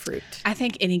grapefruit. I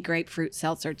think any grapefruit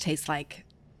seltzer tastes like.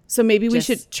 So maybe we Just-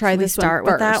 should try should we this start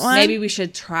one with that first. one? Maybe we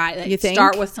should try. You think?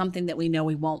 Start with something that we know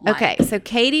we won't like. Okay, so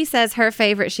Katie says her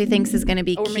favorite she thinks is going to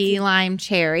be key lime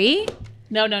cherry.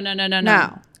 No.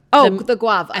 No. Oh, the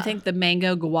guava. I think the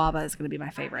mango guava is going to be my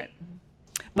favorite.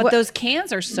 But What- those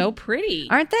cans are so pretty.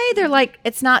 Aren't they? They're like,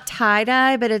 it's not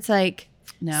tie-dye, but it's like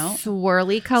No.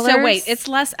 swirly colors. So wait, it's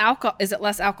less alcohol. Is it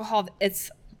less alcohol? It's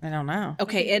I don't know.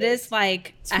 Okay, it is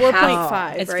like It's a 4.5,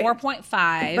 half- It's right?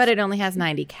 4.5. But it only has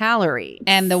 90 calories.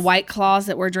 and the White Claws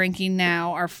that we're drinking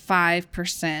now are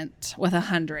 5% with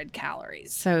 100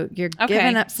 calories. So you're Okay,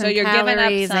 giving up some so you're giving up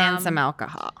calories and some- some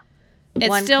alcohol. It's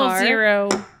One still carb. 0.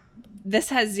 This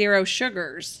has 0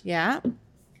 sugars, Yeah.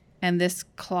 and this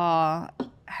claw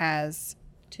has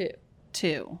 2.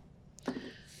 2.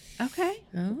 Okay.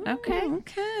 Oh, Okay.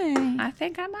 Okay. I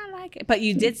think I might like it. But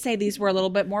you did say these were a little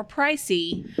bit more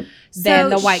pricey than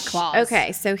the White Claws.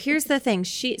 Okay, so here's the thing.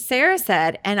 Sarah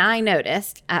said, and I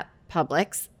noticed at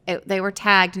Publix, they were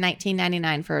tagged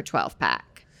 $19.99 for a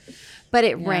 12-pack, but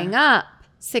it rang up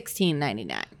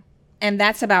 $16.99. And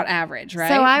that's about average, right?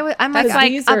 So I'm That's like,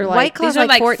 like- these are White Claw's these are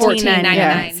like like $14.99.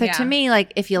 $14.99, So yeah. to me,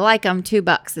 like if you like them,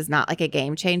 $2 is not like a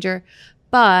game changer,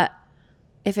 but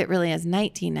if it really is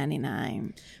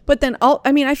 $19.99, But then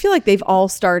I feel like they've all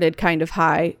started kind of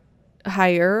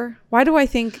higher. Why do I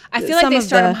think I feel like some they of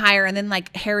start the- them higher, and then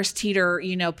like Harris Teeter,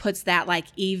 puts that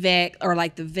like eVic or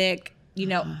like the Vic,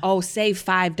 save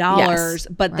 $5, Yes,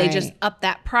 but they just right. up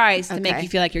that price to make Okay. you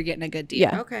feel like you're getting a good deal.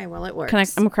 Yeah. okay, well it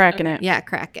works. I'm cracking it. Yeah,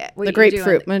 crack it. What The are you doing?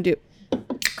 grapefruit. I'm gonna do.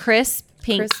 Crisp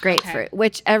pink Crisp, grapefruit,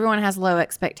 which everyone has low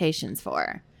expectations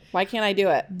for. Why can't I do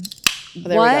it? Oh, there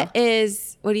we What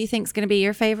go. do you think is going to be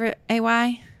your favorite,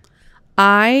 AY?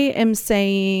 I am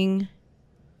saying.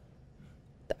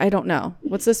 I don't know.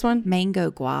 What's this one?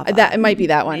 Mango guava. That it might be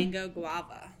that one. Mango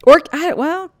guava. Or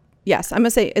yes, I'm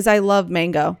gonna say is I love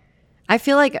mango. I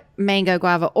feel like mango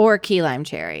guava or key lime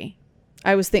cherry.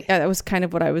 I was that was kind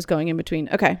of what I was going in between.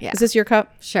 Okay, Yeah. is this your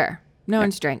cup? Sure. No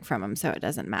one's drank from them, so it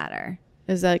doesn't matter.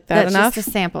 Is that That's enough? just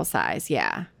a sample size.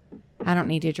 Yeah. I don't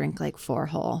need to drink like 4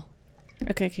 whole.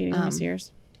 Okay, Katie, let me see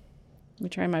yours. Let me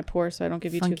try my pour so I don't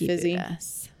give you Funky too fizzy.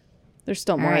 Buddhas. There's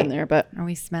still more right. in there, but Are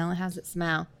we smelling? How's it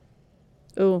smell?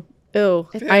 ooh,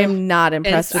 I am not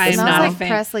impressed with I this It am smells not smell. a like fan.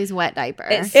 Presley's wet diaper.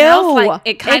 It smells Ew. like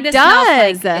it kind of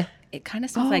does. smells like it kind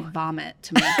of smells like vomit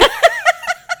to me.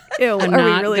 Ew, I'm are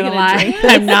not we really gonna gonna lie. drink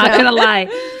this? I'm not gonna lie.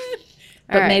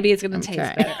 But All right. maybe it's gonna taste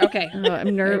trying. better. Okay. Oh,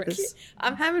 I'm nervous.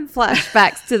 I'm having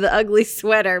flashbacks to the ugly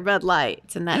sweater Bud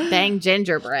Lights and that dang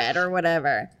gingerbread or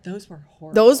whatever. Those were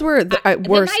horrible. Those were the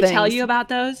worst Didn't I things. tell you about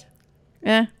those?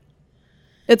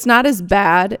 It's not as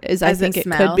bad as I As think it it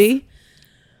could smells? be.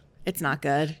 It's not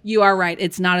good. You are right.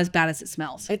 It's not as bad as it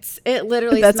smells. It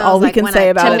literally That's smells all we like can when say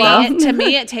I about to it, me, though. to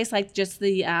me, it tastes like just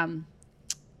the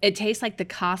it tastes like the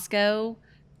Costco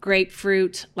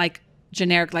grapefruit, like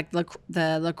generic, like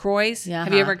the LaCroix. Yeah,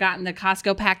 Have you ever gotten the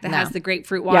Costco pack that No. has the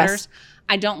grapefruit waters?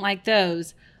 I don't like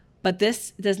those, but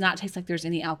this does not taste like there's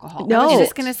any alcohol. No. I was Oh.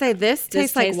 just gonna say this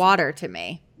tastes like tastes- water to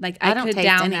me. Like I I, don't could taste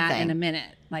down that anything. in a minute,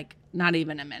 like not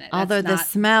even a minute. Although That's the not-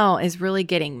 smell is really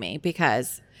getting me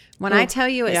because when I tell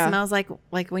you it yeah. smells like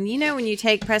when you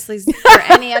take Presley's or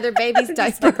any other baby's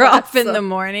diaper off in the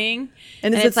morning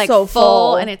And and is it's it like so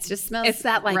full? and it just smells it's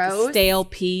that like gross. stale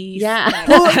peas. Yeah. Like,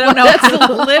 I don't know. That's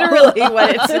literally what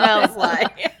it smells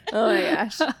like. Oh my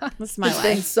gosh, That's my it's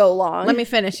been life. so long. Let me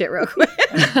finish it real quick.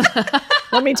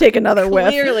 let me take another whiff.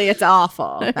 Clearly, it's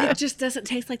awful. It just doesn't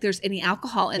taste like there's any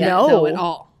alcohol in No. it though at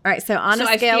all. All right, so on So a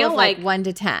I scale feel of like like- 1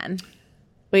 to 10,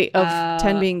 Wait, of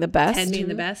 10 being the best. 10 being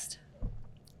the best.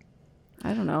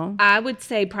 I don't know. I would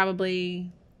say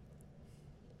probably.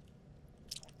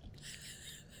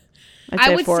 I'd I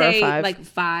say would 4 say or 5. like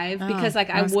 5 Oh, because like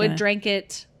I I was would gonna- drink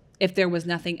it if there was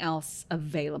nothing else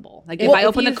available. Like Well, if I if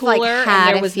opened the you've, like, cooler had and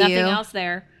a there was nothing few. else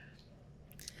there,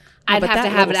 I'd but have to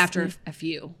that have it little after a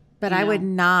few. but you I know? would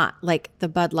not like the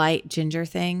Bud Light ginger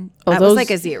thing. Oh, that was those- like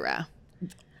a 0.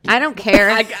 I don't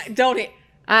care. Don't it.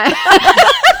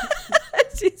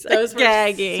 She's Those were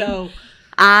gagging. so.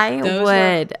 I Those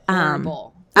would. were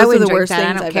horrible. I Those would are the drink worst that. I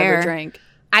things don't I've care. ever drank.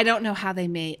 I don't know how they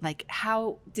made. Like,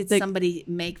 how did somebody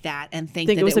make that and think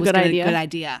that it was a good idea? Good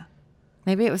idea.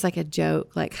 Maybe it was like a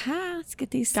joke. Like, let's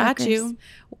get these. Got suckers. you.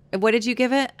 What did you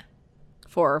give it?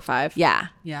 4 or 5. Yeah,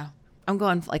 Yeah. I'm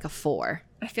going for like a 4.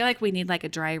 I feel like we need like a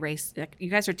dry erase. Like, you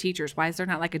guys are teachers. Why is there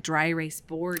not like a dry erase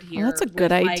board here? Oh, that's a with,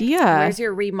 good like, idea. Where's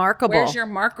your remarkable? Where's your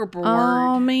marker board?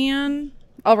 Oh man,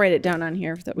 I'll write it down on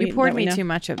here. That you poured that we me know. too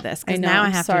much of this I because know, now I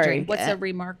I'm have sorry. to drink What's it. a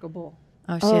remarkable?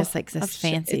 Oh, she Oh, has like this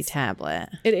shit, fancy it's- tablet.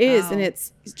 It is, Wow. and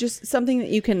it's just something that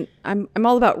you can. I'm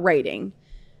all about writing,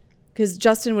 because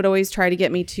Justin would always try to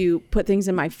get me to put things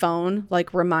in my phone,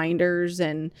 like reminders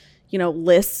and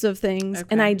lists of things,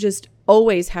 and Okay. I just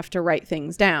always have to write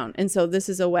things down. And so this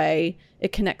is a way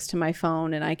it connects to my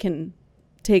phone, and I can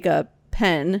take a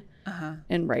pen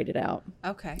and write it out.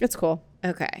 Okay. It's cool.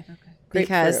 Okay. Grapefruit.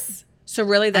 Because So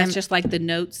really, that's just like the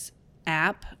notes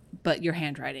app, but your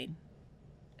handwriting.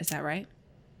 Is that right?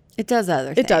 It does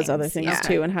other things. It does other things Yeah.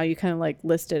 too, and how you kind of like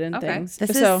list it in Okay. things.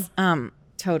 This so is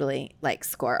totally like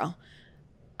squirrel.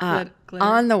 Glitter.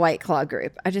 On the White Claw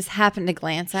group, I just happened to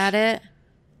glance at it.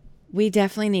 We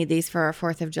definitely need these for our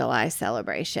 4th of July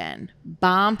celebration.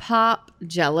 Bomb Pop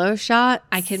Jello shots.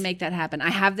 I can make that happen. I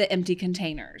have the empty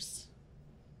containers.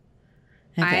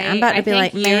 Okay, I'm about to I be think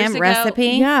like, years ma'am, ago- recipe.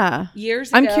 yeah. Years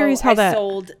ago, I'm curious how I that-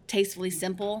 sold Tastefully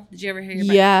Simple. Did you ever hear about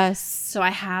Yes. So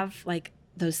I have like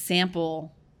those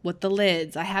sample with the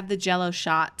lids. I have the Jello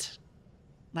shot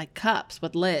like cups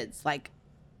with lids, like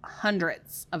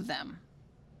hundreds of them.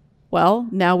 Well,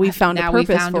 now we found a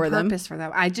purpose for them. Purpose for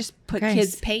them. I just put Guys.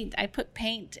 kids paint. I put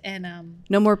paint and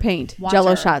No more paint. water.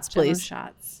 Jello shots, Jello please.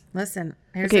 shots. Listen,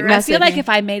 here's Okay, the I feel like recipe. if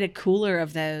I made a cooler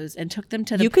of those and took them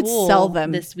to the You could pool sell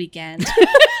them. this weekend,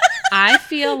 I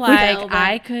feel like sell them.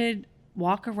 I could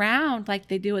walk around like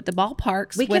they do at the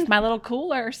ballparks We with can- my little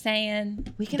cooler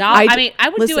saying, We can- I I- mean, I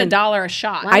would do listen, $1 a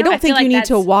shot. I don't feel think like you need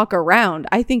to that's- walk around.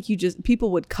 I think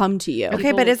people would come to you.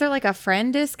 Okay, but is there like a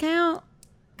friend discount?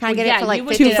 Can I Well, get yeah, it for like you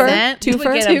would 50 get 'em- cents? you would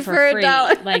get 'em for free.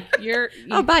 $1. Like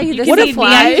I'll buy you the could What be if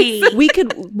supplies. VIP. we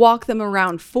could walk them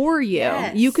around for you?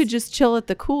 Yes. You could just chill at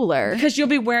the cooler. Because you'll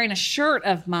be wearing a shirt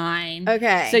of mine.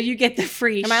 Okay. So you get the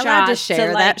free Am I allowed to shots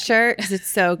share like- that shirt? Because it's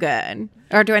so good.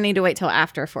 Or do I need to wait till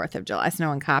after 4th of July so no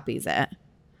one copies it?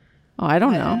 Oh, I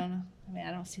don't I know. don't know. I mean,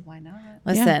 I don't see why not.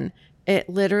 Listen, it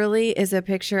literally is a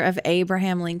picture of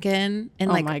Abraham Lincoln in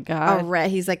Oh like my God. a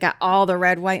red. He's like got all the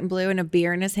red, white, and blue and a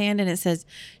beer in his hand, and it says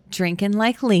 "Drinking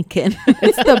like Lincoln."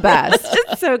 It's the best.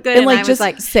 It's so good. and I like was just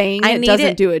like, saying I it need doesn't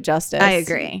it- do it justice. I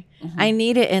agree. I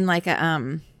need it in like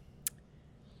a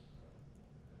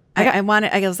I want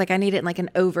it. I was like, I need it in like an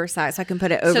oversized, so I can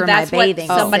put it over So that's my what bathing.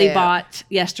 somebody suit. bought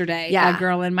yesterday. Yeah. A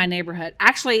girl in my neighborhood.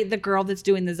 Actually, the girl that's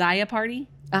doing the Zaya party,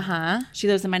 she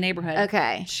lives in my neighborhood.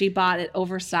 Okay. She bought it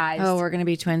oversized. Oh, we're gonna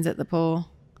be twins at the pool.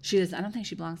 She does. I don't think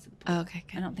she belongs to the pool. Oh, okay,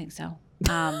 I good. don't think so.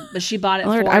 But she bought it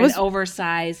Lord, for I was- an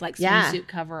oversized like Yeah. swimsuit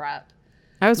cover up.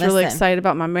 I was really Listen. excited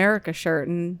about my America shirt,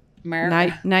 and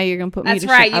America. now you're gonna put me That's to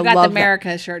right. shame. You I got the love that.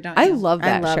 America shirt, don't you? I love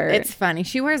that I love shirt. It's funny.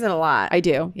 She wears it a lot. I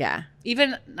do. Yeah.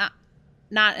 Even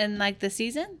not in like the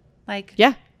season. Like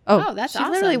Yeah. Oh, Oh, that's She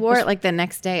awesome. literally wore it like the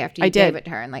next day after you I gave did. it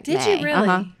to her in like Did May. you really?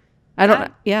 Uh-huh. I don't.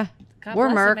 God- Yeah. God We're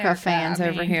bless America fans I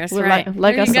over mean, here. That's We're right.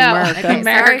 like There us you go. America. Okay, sorry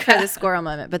America. for the squirrel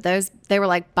moment, but they were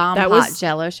like bomb That hot was-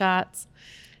 Jello shots.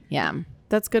 Yeah.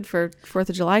 That's good for 4th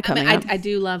of July I coming mean, up. I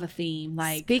do love a theme.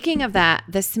 Like Speaking of that,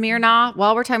 the Smirnoff.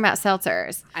 While we're talking about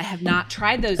seltzers, I have not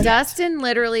tried those yet. Dustin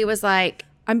literally was like,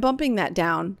 I'm bumping that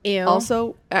down. Ew.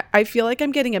 Also, I feel like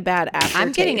I'm getting a bad aftertaste.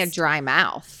 "I'm getting a dry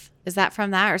mouth." Is that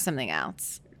from that or something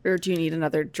else? Or do you need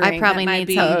another drink? I probably That might need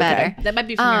be- something okay. better. That might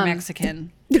be from your Um,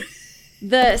 Mexican.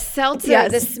 The seltzer,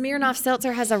 Yes. the Smirnoff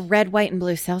seltzer has a red, white, and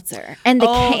blue seltzer, and the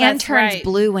Oh, can that's turns right.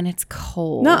 blue when it's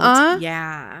cold. Nuh-uh.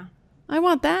 Yeah, I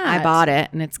want that. I bought it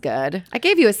and it's good. I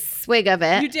gave you a swig of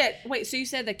it. You did. Wait, so you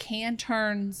said the can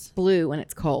turns. Blue when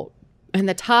it's cold, and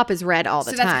the top is red all the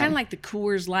So time. that's kind of like the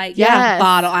Coors Light Yes.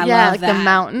 bottle. I Yeah, love like the that.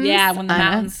 mountains. Yeah, when the I know.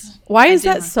 mountains. Why is do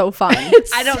that love- so fun?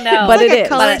 I don't know. But it's it like a is.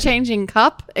 color But- changing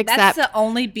cup, That's except the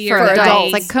only beer for that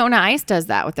adults. I- Like Kona Ice does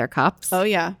that with their cups. Oh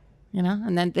yeah. You know,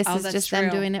 and then this Oh, is that's just them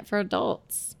true. doing it for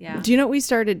adults. Yeah. Do you know what we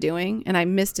started doing? And I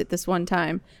missed it this one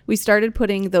time. We started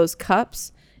putting those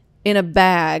cups in a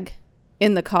bag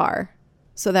in the car.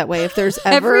 So that way if there's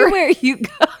ever Everywhere you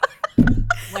go.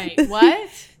 Wait, what?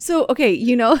 So okay,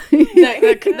 you know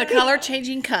the color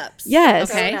changing cups.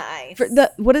 Yes. Okay. Ice. For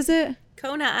the what is it?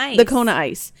 Kona Ice. The Kona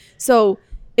Ice. So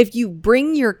if you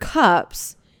bring your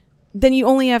cups, then you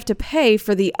only have to pay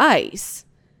for the ice.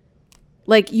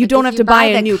 Like you don't have to buy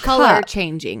a new color cup.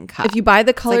 changing cup. If you buy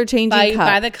the color changing cup,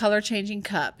 Buy the color changing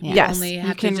cup. You Yes. only You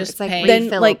have can- to just it's like pay. then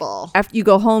like refillable. after you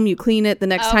go home, you clean it. The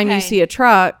next time you Okay. see a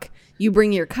truck, you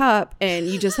bring your cup and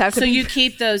you just have to. so you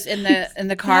keep those in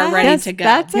the car ready Yes, to go.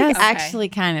 That's like Yes. Okay. actually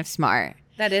kind of smart.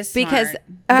 That is Because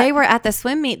smart. they were at the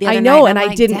swim meet the I other know, night. and I'm I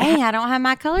like, didn't Dang, I don't have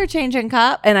my color changing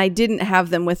cup. and I didn't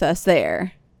have them with us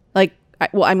there. Like,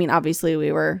 I mean, obviously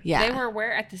we were Yeah. They were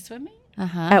where at the swim meet?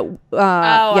 uh-huh. at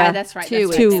Oh, yeah, that's right. 2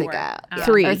 That's weeks right, they ago. were. Yeah.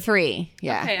 Three. Or 3.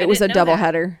 Yeah. Okay, I it was a didn't know double that.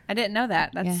 header. I didn't know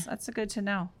that. Yeah. That's a good to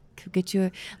know. Could get you.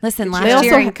 Listen, They last also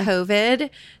year in ha- COVID,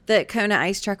 the Kona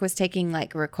Ice Truck was taking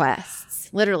like requests,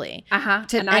 literally. Uh-huh.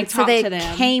 To, And I so talked they to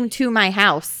them. came to my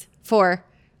house for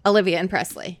Olivia and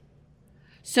Presley.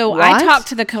 So What? I talked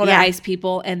to the Kona Yeah. Ice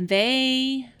people, and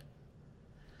they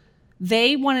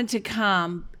wanted to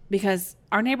come because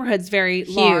our neighborhood's very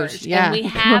large, yeah. and we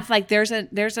have like there's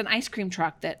an ice cream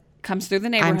truck that comes through the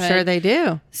I'm neighborhood. sure they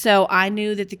do. So I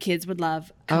knew that the kids would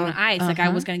love Kona Ice. Like I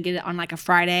uh-huh. was going to get it on like a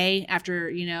Friday after,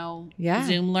 Yeah.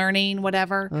 Zoom learning,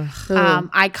 whatever. Ugh.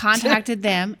 I contacted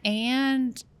them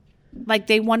and like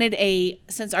they wanted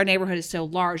since our neighborhood is so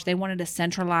large, they wanted a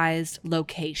centralized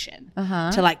location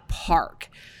to like park.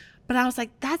 But I was like,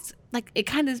 that's like, it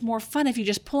kind of is more fun if you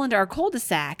just pull into our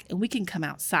cul-de-sac and we can come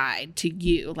outside to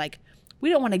you. Like we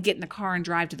don't want to get in the car and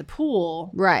drive to the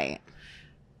pool. Right.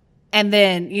 And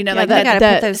then, like you got to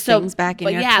that- put those things back in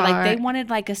but your yeah, car. like they wanted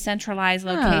like a centralized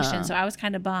location. Oh. So I was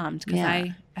kind of bummed because Yeah.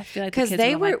 I feel like the Because kids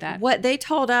they would were, like that. what they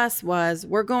told us was,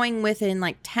 we're going within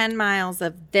like 10 miles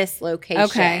of this location.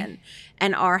 Okay.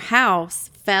 And our house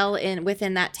fell in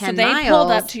within that 10 So they miles.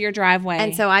 pulled up to your driveway.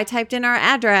 And so I typed in our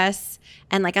address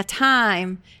and like a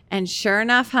time. And sure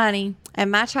enough, honey,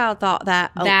 and my child thought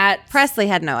that. Presley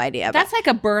had no idea. About that's like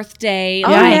a birthday.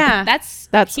 Oh, like, yeah.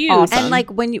 That's huge. awesome. And like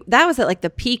that was at like the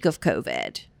peak of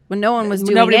COVID when no one was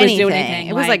doing Nobody was anything. doing anything,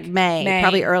 It was like like May,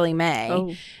 probably early May.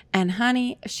 Oh. And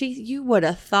honey, you would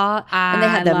have thought. And they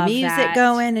had I the love music that.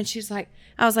 going, and she's like,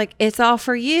 I was like, it's all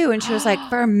for you, and she was like,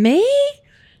 for me.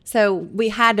 So we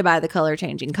had to buy the color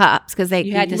changing cups because they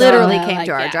You had to literally sell, came like,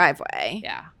 to our yeah. driveway.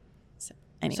 Yeah.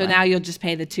 Anyway, So now you'll just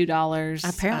pay the $2.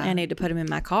 apparently I need to put them in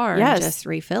my car Yes. and just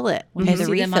refill it. when Pay you the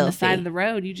see refill them on the fee. side of the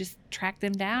road, you just track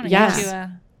them down and Yes. get you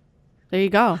a There you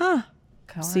go. Huh.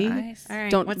 Kona See? Ice. All right.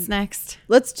 Don't- What's next?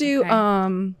 Let's do Okay.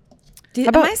 Am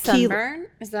about I key- sunburn?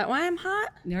 Is that why I'm hot?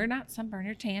 You're not sunburned,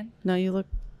 you're tan. No, you look.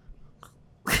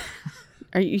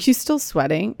 Are you still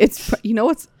sweating? It's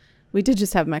what's. We did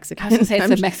just have Mexican. I was gonna say it's I'm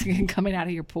the j- Mexican coming out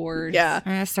of your pores. Yeah,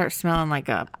 I'm gonna start smelling like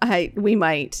a we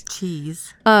might.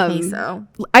 cheese. Queso.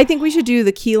 I think we should do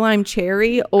the key lime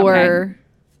cherry or.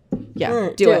 Yeah,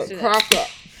 do it.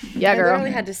 Yeah, I girl.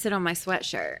 literally had to sit on my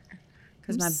sweatshirt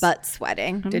because my butt's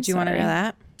sweating. Did you want to sorry. know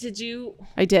that? Did you?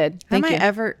 I did. Thank Am you. I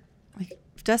ever? Like,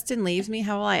 if Dustin leaves me,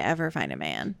 how will I ever find a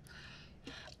man?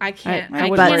 I can't. I I,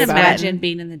 wouldn't can't worry about it. imagine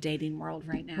being in the dating world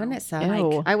right now. Wouldn't it suck?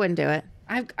 Ew. I wouldn't do it.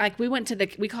 We went to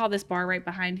we call this bar right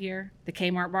behind here the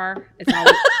Kmart bar.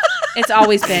 It's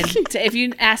always been. If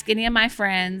you ask any of my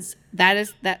friends, the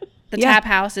Yeah. tap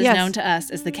house is Yes. known to us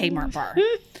as the Kmart bar.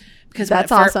 Because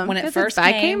That's awesome. When it 'Cause it's first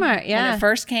by came, Kmart, yeah. when it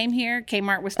first came here,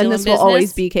 Kmart was still And in this business. will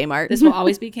always be Kmart. This will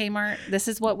always be Kmart. This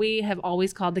is what we have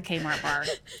always called the Kmart bar.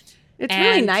 It's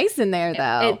really And nice in there,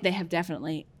 though. They have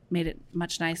definitely made it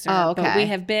much nicer. Oh, But okay. we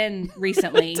have been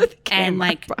recently, and Kmart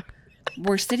like bar.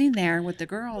 we're sitting there with the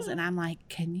girls, and I'm like,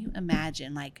 can you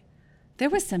imagine? Like, there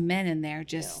was some men in there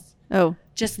just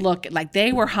look like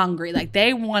they were hungry, like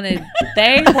they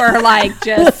were like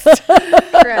just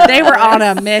they were on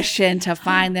a mission to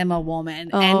find them a woman,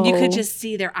 and you could Oh. just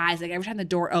see their eyes like every time the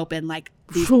door opened, like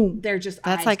Boom. they're just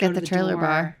That's eyes like go at to the trailer door.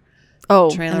 bar. Oh,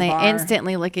 Trailer And they bar.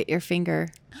 instantly look at your finger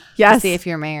to yes. see if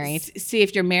you're married. See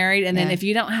if you're married, and then Yeah. if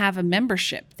you don't have a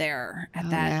membership there at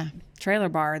that yeah. trailer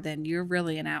bar, then you're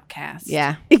really an outcast.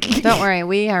 Yeah. Don't worry.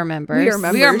 We are members. We are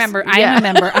members. We are a member. I Yeah. am a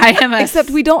member. I am a Except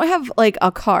we don't have like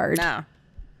a card. No.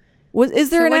 Is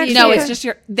there So an what do you actual? No, it's just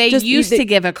they Just- used they- to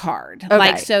give a card. Okay.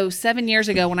 Like, so 7 years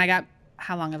ago when I got,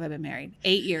 how long have I been married?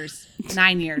 8 years,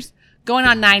 9 years, going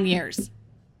on 9 years.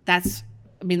 That's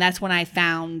when I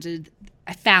found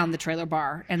the trailer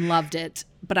bar and loved it.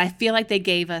 But I feel like they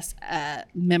gave us a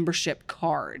membership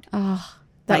card Oh,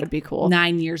 that like would be cool.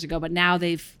 9 years ago. But now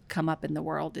they've come up in the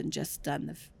world and just done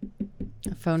the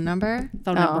A phone number?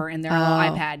 phone Oh. number in their little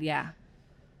iPad. Yeah.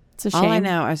 It's a shame. All I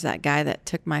know is that guy that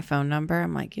took my phone number.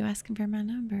 I'm like, you asking for my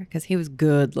number? Because he was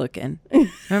good looking.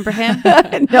 Remember him?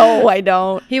 No, I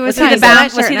don't. He was Was he the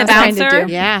nice. Was he the That's kind to bouncer?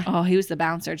 do. Yeah. Oh, he was the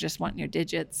bouncer, just wanting your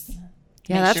digits.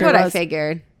 Yeah, Make that's sure what it I was.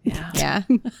 figured. Yeah. Yeah.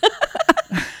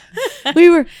 We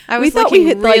were. I we was thought we looking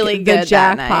hit really like good the that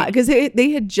jackpot night. because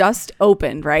they had just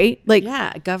opened, right? Like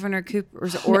Yeah. Governor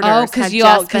Cooper's orders. Oh, because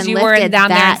because you were down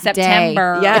there in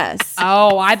September. yes,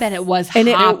 Oh, I bet it was and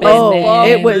hopping it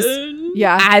then. was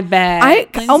yeah. I bet. I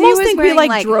Lindsay almost was think we wearing, like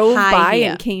like, drove high by heel.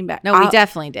 and came back. No, we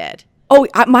definitely did.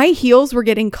 My heels were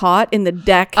getting caught in the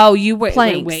deck. Oh, you were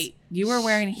planks. wait. You were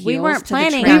wearing heels. We weren't to the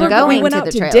planning trailer on bar? going we went to out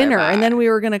the to trailer dinner bar. and then we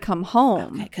were gonna come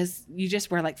home. Okay, because you just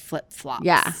wear like flip flops.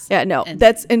 Yeah. Yeah, no, And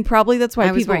that's probably that's why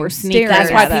I was people wearing were sneakers. staring.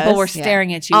 That's why at people us. were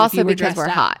staring at you. if Also you were because dressed we're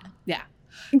up. hot. Yeah.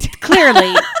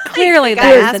 Clearly, I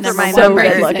that is asked the for number my one so number. good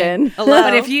reason. looking. Hello?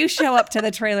 But if you show up to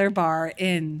the trailer bar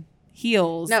in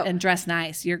heels No. and dress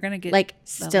nice, you're gonna get Like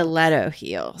stiletto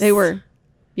heels. They were,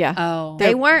 yeah. Oh,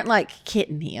 They weren't like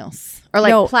kitten heels or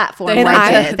like No, platform they weren't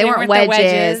wedges. the- They weren't weren't the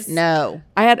wedges. wedges. No.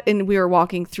 and we were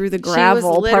walking through the She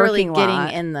gravel was literally parking getting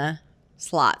lot. in the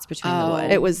slots between Oh. the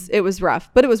wood. It was rough,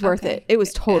 but it was worth Okay. it. It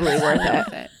was totally worth Worth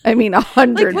it. it. I mean, like, what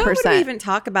would we 100%. even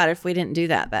talk about if we didn't do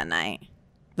that night?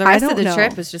 The I rest of don't the know.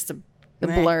 trip was just a The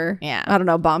blur. Yeah. I don't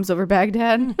know. Bombs over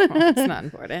Baghdad. It's not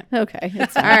important. Okay.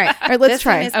 It's All right. All right. Let's This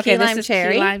try. one is Okay, key this lime is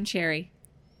cherry. key lime cherry.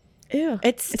 Ew. It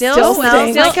It's still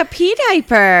smells stinks. like a pea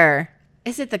diaper.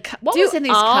 Is it the cup? What Do was in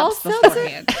these all cups seltzer-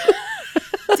 beforehand?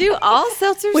 Do all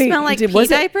seltzers Wait, smell like did- pea was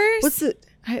it- diapers? What's the?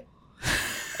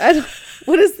 I don't,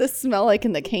 what does this smell like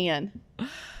in the can?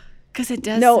 Because it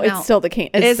does. No, smell, it's still the can.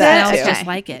 It's Is that smells it? too. just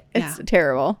like it. Yeah. It's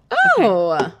terrible.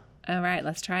 Oh. All right,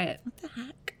 let's try it. What the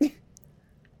heck?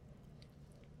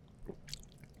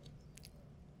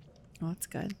 Oh, it's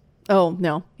good. Oh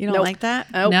no, You don't Nope. like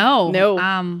that? Nope. No, no,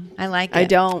 I like it. I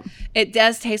don't. it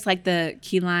does taste like the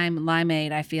key lime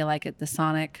limeade. I feel like at the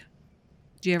Sonic.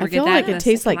 Do you ever I get feel that? like The it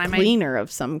tastes like limeade? cleaner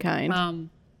of some kind.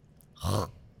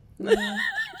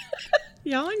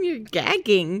 Y'all, and you're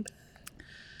gagging.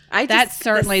 That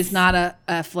certainly is not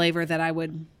a flavor that I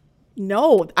would.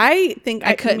 No, I think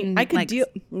I couldn't, I could like, deal.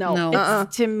 No, no. uh-uh.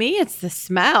 To me, it's the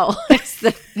smell. It's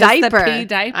the diaper. pea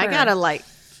diaper. I gotta like.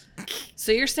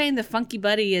 So you're saying the Funky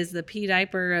Buddy is the pea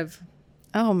diaper of?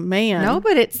 Oh man, No,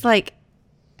 but it's like.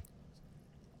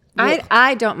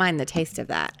 I don't mind the taste of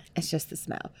that. It's just the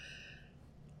smell.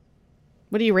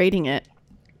 What are you rating it?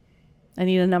 I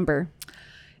need a number.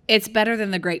 It's better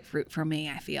than the grapefruit for me.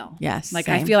 I feel. Yes, Like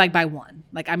I same. feel like by one.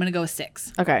 Like I'm gonna go with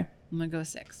 6. Okay, I'm gonna go with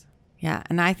 6. Yeah,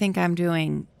 and I think I'm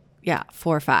doing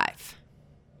 4 or 5.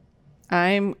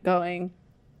 I'm going.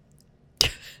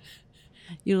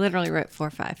 You literally wrote 4 or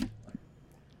 5.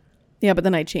 Yeah, but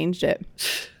then I changed it.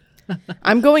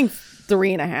 I'm going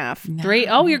 3.5. 3.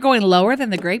 Oh, you're going lower than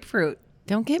the grapefruit.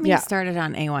 Don't get me Yeah. started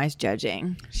on AY's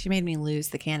judging. She made me lose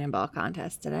the cannonball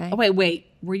contest today. Oh wait.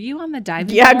 Were you on the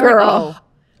diving? Yeah, board? girl.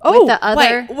 With the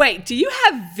other, Wait. Do you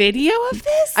have video of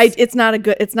this? It's not a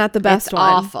good. It's not the best it's one.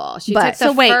 awful. She But- took the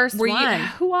so wait, first were you? one.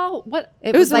 Who all? What?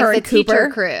 It was was like her the and teacher Cooper.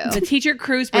 crew The teacher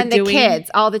crews were and doing. the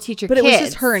kids, all the teacher But kids. it was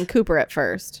just her and Cooper at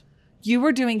first. You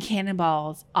were doing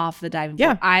cannonballs off the diving Yeah.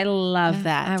 board. I love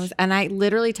that. I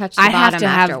literally touched the I have bottom to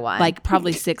have after one. like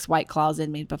probably 6 White Claws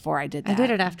in me before I did that. I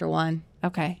did it after one.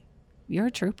 Okay, you're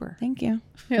a trooper. Thank you.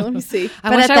 Here, let me see. I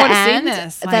but wish at I the would have seen end,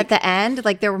 this. at the end,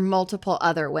 like there were multiple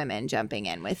other women jumping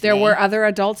in with There me. were other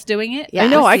adults doing it. Yeah. I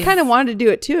know. I Yes. kind of wanted to do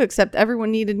it too, except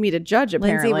everyone needed me to judge.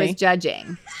 Apparently, Lindsay was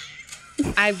judging.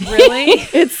 I really.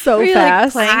 it's so Are you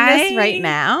fast. like playing this I- right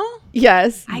now?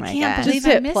 Yes, I my can't gosh. believe Just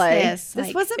I hit missed play. this. This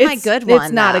Like, wasn't my good one.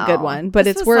 It's not a good though. one, but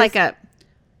This it's was worth. like a.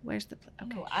 Where's the?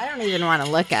 Okay. I don't even want to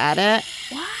look at it.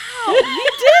 Wow, you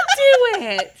did do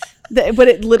it. But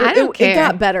it literally I don't it got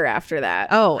care. better after that.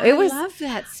 Oh, it was. I love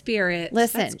that spirit.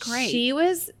 Listen, That's great. she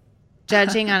was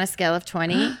judging on a scale of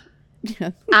 20.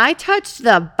 I touched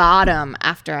the bottom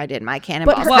after I did my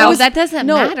cannonball. But her- well, it was- that doesn't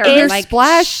no, matter. your Like,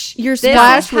 splash, your this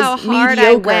splash is how was hard I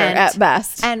mediocre went. at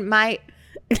best. and my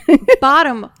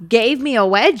bottom gave me a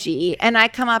wedgie, and I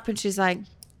come up and she's like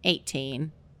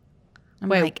 18. I'm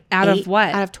Wait, like, out of 8 what?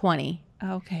 Out of 20.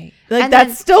 Okay. Like and that's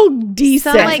then still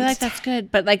decent. I like- feel like that's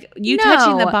good, but like you No.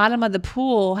 touching the bottom of the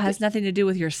pool has nothing to do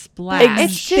with your splash.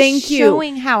 It's just Thank you.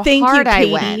 showing how Thank you, hard I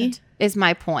Katie. went. Is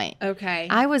my point. okay.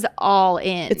 I was all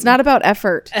in. It's not about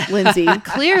effort, Lindsay.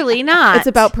 clearly not. It's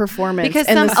about performance because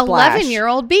and some the splash.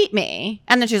 11-year-old beat me,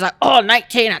 and then she's like, "Oh,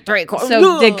 19 at 3/4."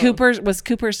 so did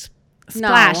Cooper's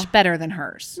splash No. better than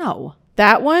hers? No,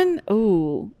 That one,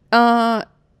 ooh,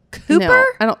 Cooper. no,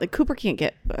 I don't think Cooper can't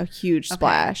get a huge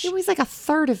splash. It was like a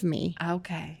third of me.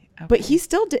 Okay. But he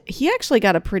still did. He actually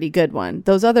got a pretty good one.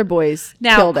 Those other boys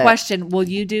Now, killed it. question: will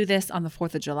you do this on the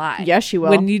 4th of July? Yes, you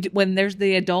will. When there's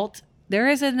the adult, there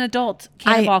is an adult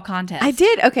cannonball contest. I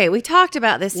did. Okay, we talked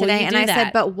about this Will today, you and do I said,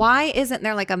 that? but why isn't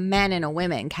there like a men and a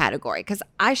women category? Because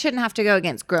I shouldn't have to go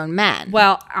against grown men.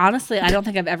 Well, honestly, I don't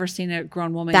think I've ever seen a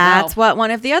grown woman. That's go. what one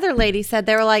of the other ladies said.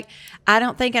 They were like, I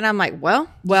don't think, and I'm like, well,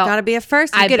 got to be a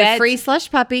first. You I get a bet- free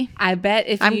slush puppy. I bet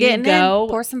if I'm you getting go, in.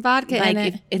 Pour some vodka like in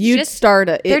it. if it's You'd just start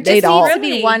a. There It, just they'd needs all. to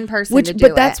be Really? one person Which, to do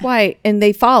but that's it. why, and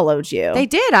they followed you. They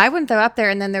did. I went up there,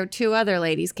 and then there were 2 other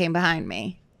ladies came behind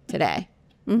me today.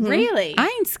 really. I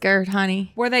ain't scared,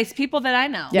 honey. Were they people that I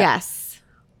know? Yes.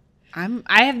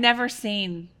 I have never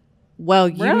seen. Well,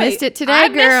 you Really? missed it today, I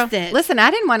girl. missed it. Listen,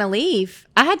 I didn't want to leave.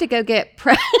 I had to go get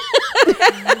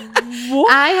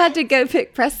I had to go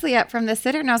pick Presley up from the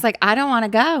sitter, and I was like, I don't want to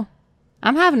go.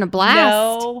 I'm having a blast.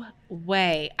 No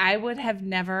way. I would have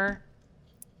never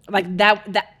like that.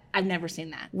 I've never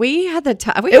seen that. We had the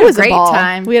time. We It had was a great ball.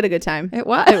 time. We had a good time. It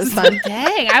was. It was fun.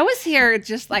 Dang, I was here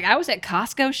just like I was at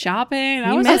Costco shopping.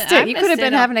 You missed it. You could have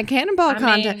been having a cannonball I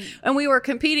contest, mean- and we were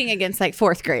competing against like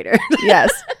 4th graders.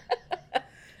 Yes.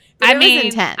 It was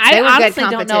intense. I They were good honestly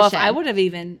don't know if competition.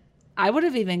 I would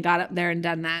have even got up there and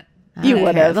done that. You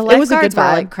would have. The It was a lifeguards good were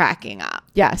vibe. like cracking up.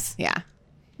 Yes. Yeah.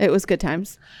 It was good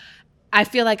times. I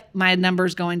feel like my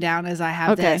number's going down as I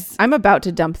have Okay. this. I'm about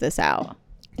to dump this out.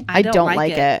 I don't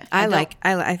like it. I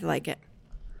like it.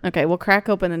 Okay, we'll crack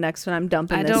open the next one. I'm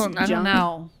dumping I this don't junk.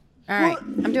 know. All right.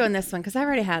 I'm doing this one because I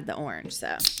already had the orange.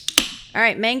 So, all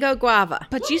right. Mango guava.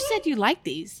 But you said you like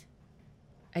these.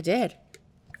 I did.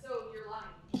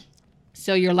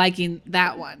 So you're liking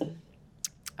that one.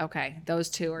 Okay. Those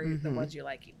two are the ones you're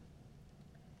liking.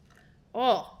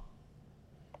 Oh.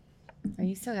 Oh,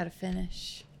 you still got to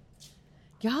finish.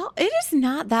 Y'all, it is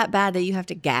not that bad that you have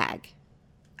to gag.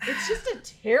 It's just a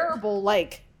terrible,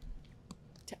 like,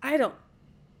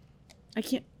 I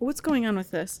can't, what's going on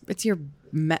with this? It's your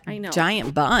I know.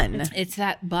 giant bun. It's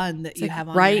that bun that It's you like have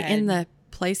on right your head. in the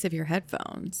place of your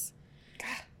headphones.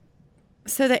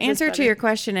 So the answer to better? your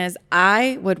question is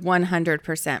I would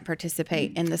 100%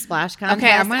 participate in the splash contest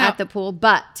I'm gonna- at the pool,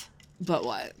 but But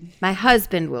what? my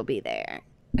husband will be there.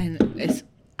 And is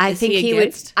I think he he would.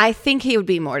 against? I think he would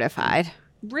be mortified.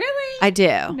 really? I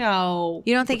do. No.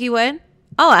 You don't think he would?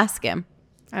 I'll ask him.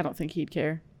 I don't think he'd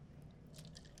care.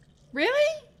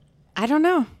 Really? I don't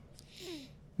know.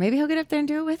 Maybe he'll get up there and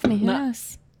do it with me. Who No.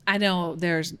 knows? I know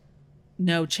there's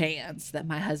no chance that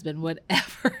my husband would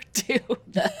ever do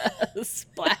the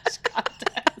splash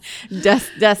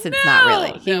contest. Dustin's not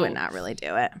really. He No. would not really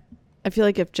do it. I feel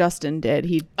like if Justin did,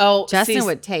 he'd. Oh, Justin see,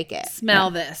 would take it. smell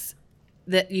this.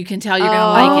 That you can tell you're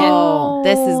gonna like Oh,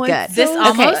 this is good. it's This so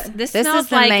almost- good. this this smells is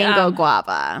the like, mango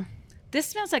guava. it. This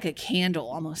smells like a candle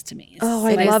almost to me. Oh,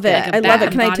 I It is love good. it. Like a I love Bath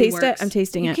it. Can I and Body taste it? Works. I'm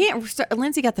tasting You it. can't start.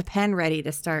 Lindsay got the pen ready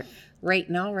to start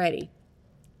rating already.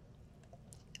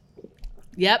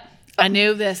 Yep. I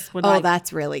knew this would Oh, like.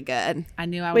 that's really good. I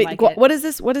knew I would Wait, like it. what is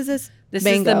this? What is this? This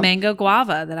is the mango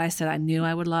guava that I said I knew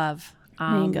I would love.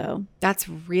 Mango. That's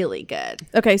really good.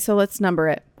 Okay, so let's number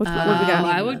it. What do we got?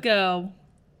 I would go.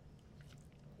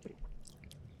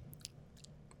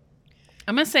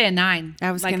 I'm gonna say a 9.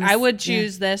 I was like gonna I s- would yeah.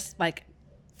 choose this like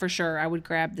for sure. I would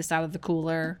grab this out of the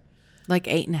cooler. Like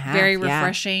 8.5. Very yeah.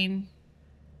 refreshing.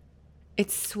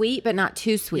 It's sweet, but not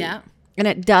too sweet. Yeah. And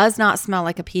it does not smell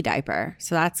like a pee diaper,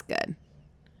 so that's good.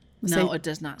 No, say- it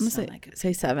does not I'm smell gonna like it.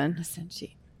 say 7. Listen,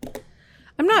 she.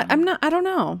 I'm not. I don't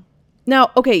know.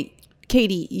 Now, okay,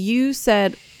 Katie, you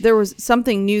said there was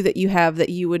something new that you have that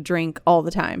you would drink all the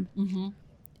time. Mm-hmm.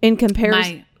 In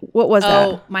comparison, what was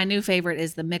that? My new favorite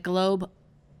is the Michelob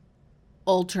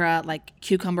Ultra, like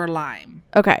cucumber lime.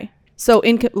 Okay, so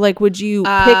would you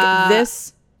pick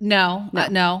this? No,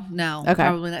 no. Okay.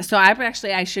 Probably not. So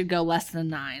I should go less than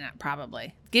 9,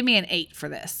 probably. Give me an 8 for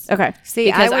this. Okay, See,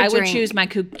 Because I would drink- choose my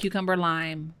cucumber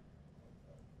lime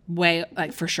way,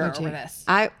 like for sure over this.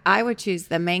 I would choose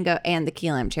the mango and the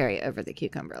key lime cherry over the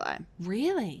cucumber lime.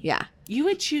 Really? Yeah. You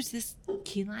would choose this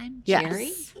key lime Yes.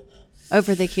 cherry?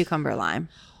 Over the cucumber lime.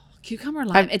 Cucumber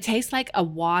lime. It tastes like a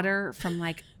water from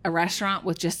like a restaurant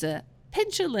with just a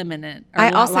pinch of lemon in it. Or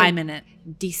I also lime in it.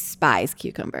 despise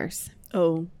cucumbers.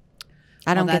 Oh,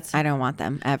 I don't that's- I don't want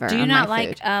them ever. Do you on not my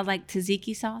like food. like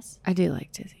tzatziki sauce? I do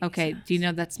like to. Okay. Do you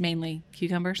know that's mainly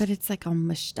cucumbers? But it's like all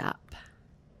mushed up.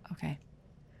 Okay.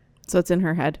 so it's in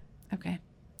her head. Okay.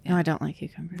 No, I don't like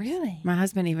cucumbers. Really? My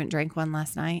husband even drank one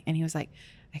last night, and he was like,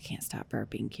 "I can't stop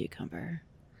burping cucumber."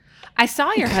 I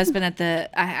saw your husband at the.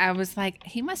 I was like,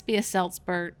 he must be a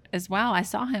seltzer as well. I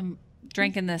saw him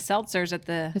drinking the seltzers at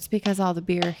the. It's because all the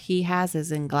beer he has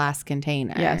is in glass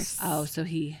containers. Yes. Oh, so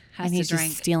he has and to he's drink.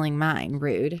 just stealing mine.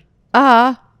 Rude.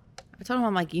 Ah, I told him,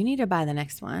 I'm like, you need to buy the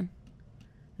next one. And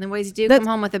then what does he do? That's-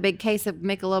 Come home with a big case of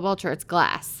Michelob Ultra. It's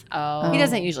glass. Oh, He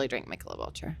doesn't usually drink Michelob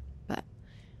Ultra, but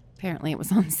apparently it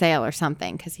was on sale or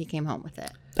something because he came home with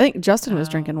it. I think Justin was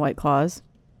drinking White Claws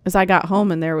as I got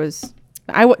home, and there was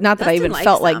not that I Justin even likes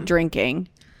felt them. like drinking,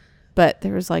 but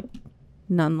there was like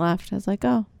none left. I was like,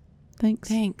 oh, thanks.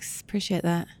 Thanks. Appreciate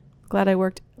that. Glad I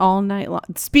worked all night long.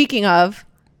 Speaking of,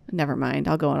 never mind.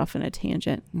 I'll go off on a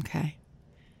tangent. Okay.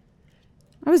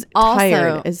 I was Also,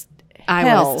 tired as I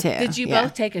hell. was too. Did you Yeah.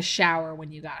 both take a shower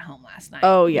when you got home last night?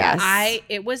 Oh yes.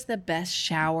 It was the best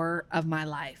shower of my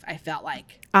life. I felt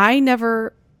like I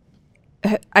never.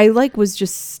 I was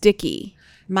just sticky.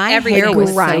 My Everything hair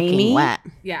was grimy. soaking wet.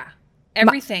 yeah,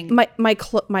 everything.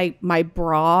 My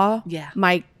bra. Yeah.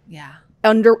 my yeah,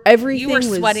 under everything. you were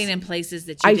was, sweating in places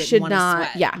that you I didn't should want to not-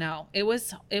 sweat. yeah. no, it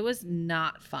was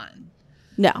not fun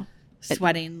No,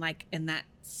 sweating like in that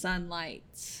sunlight.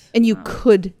 and you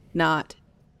could not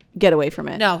get away from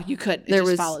it. No, you couldn't. It There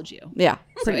just was- followed you. Yeah.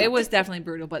 So pretty it much. was definitely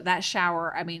brutal. But that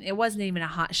shower, I mean, it wasn't even a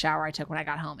hot shower I took when I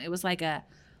got home. It was like a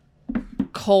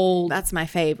cold, That's my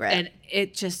favorite. and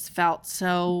it just felt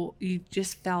so. You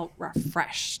just felt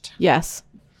refreshed. Yes,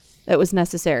 it was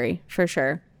necessary for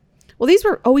sure. Well, these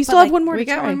were. Oh, we still like, have one more we to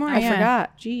got try. one more, I yeah.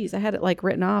 forgot. Jeez, I had it like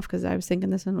written off because I was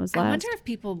thinking this one was I last. wonder if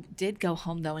people did go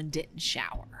home though and didn't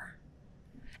shower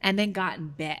and then got in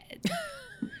bed.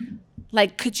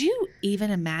 Like, could you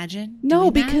even imagine? No,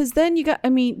 doing that? because then you got. I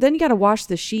mean, then you got to wash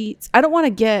the sheets. I don't want to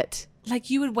get. like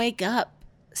you would wake up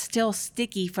still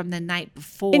sticky from the night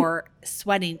before,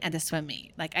 sweating at the swim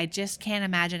meet. Like, I just can't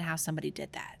imagine how somebody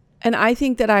did that. And I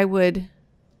think that I would.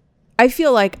 I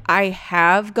feel like I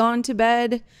have gone to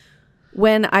bed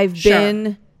when I've Sure.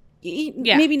 been.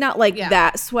 Yeah. Maybe not like Yeah.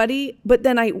 that sweaty, but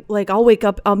then I'll wake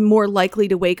up. I'm more likely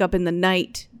to wake up in the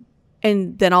night,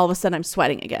 and then all of a sudden I'm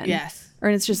sweating again. Yes. Or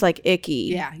it's just like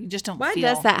icky. Yeah. You just don't Why feel.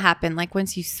 does that happen? Like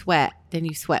once you sweat, then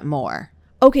you sweat more.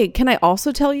 Okay, can I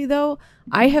also tell you though?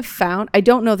 I have found, I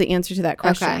don't know the answer to that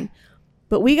question, Okay.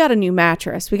 but we got a new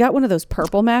mattress. We got one of those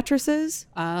purple mattresses.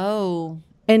 Oh.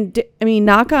 And I mean,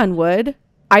 knock on wood,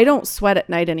 I don't sweat at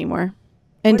night anymore.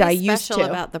 And What I is used special to.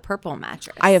 about the purple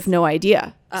mattress? I have no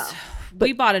idea. Oh.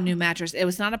 We bought a new mattress. It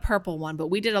was not a purple one, but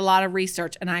we did a lot of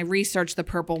research and I researched the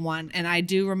purple one. And I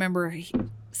do remember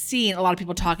seeing a lot of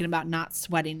people talking about not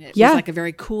sweating. It Yeah. was like a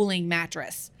very cooling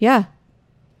mattress. Yeah.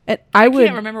 And I I would.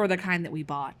 can't remember the kind that we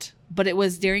bought, but it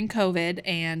was during COVID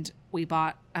and we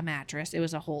bought a mattress. It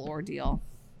was a whole ordeal.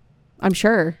 I'm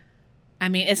sure. I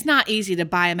mean, it's not easy to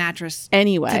buy a mattress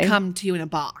Anyway, to come to you in a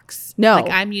box. No. Like,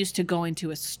 I'm used to going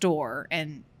to a store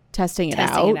and testing it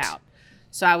testing out. it out.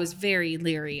 So I was very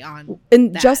leery on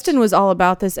And that. Justin was all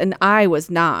about this, and I was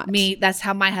not. me. That's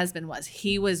how my husband was.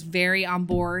 He was very on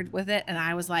board with it, and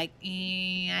I was like,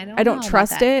 I don't. I don't know about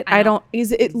trust that. it. I don't.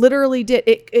 It literally did.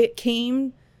 It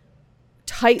came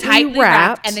tightly, tightly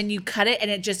wrapped, and then you cut it, and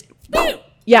it just boom.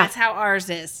 Yeah. That's how ours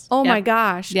is. Oh my Yep.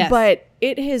 gosh. Yes. But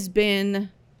it has been.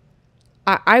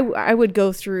 I would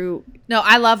go through. No,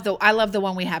 I love the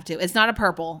one we have too. It's not a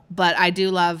purple, but I do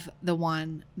love the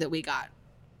one that we got.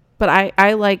 But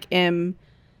I like and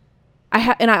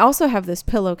I also have this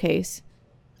pillowcase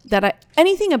that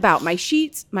anything about my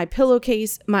sheets, my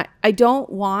pillowcase, I don't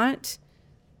want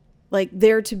like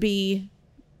there to be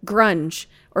grunge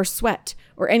or sweat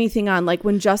or anything on. Like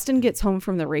when Justin gets home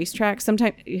from the racetrack,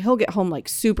 sometimes he'll get home like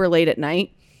super late at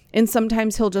night, and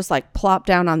sometimes he'll just like plop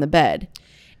down on the bed,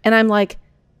 and I'm like,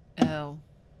 Oh,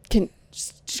 can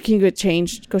you get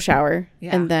changed, go shower,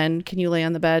 Yeah. and then can you lay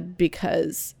on the bed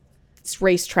because it's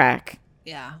racetrack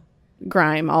yeah.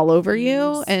 grime all over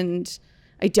you, and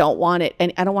I don't want it,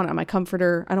 and I don't want it on my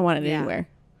comforter. I don't want it Yeah. anywhere.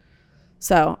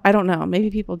 So I don't know. Maybe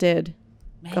people did.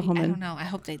 Maybe, Go home I and- don't know. I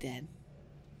hope they did.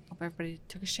 Hope everybody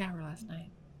took a shower last night.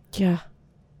 Yeah.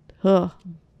 Ugh.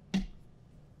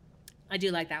 I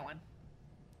do like that one.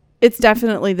 It's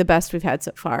definitely the best we've had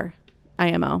so far.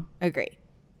 IMO. Agree.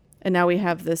 And now we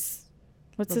have this.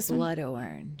 What's The this one? blood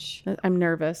orange. I'm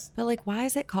nervous. But like, why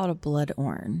is it called a blood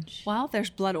orange? Well, there's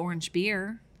blood orange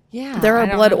beer. Yeah. There I are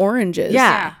don't blood know. oranges.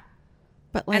 Yeah.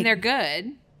 But like, And they're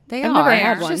good. they I've are. never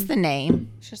had It's one. just the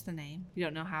name. It's just the name. You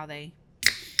don't know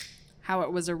how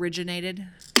it was originated.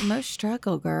 Most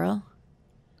struggle, girl.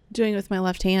 Doing it with my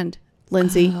left hand.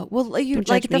 Lindsay. Well, you Don't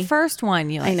like judge the me. first one.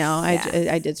 You like, I know.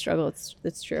 yeah. I did struggle.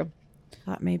 It's true.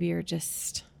 Thought maybe you're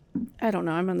just I don't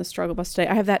know. I'm on the struggle bus today.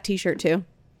 I have that T-shirt too.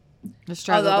 the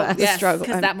struggle bus. yes, struggle.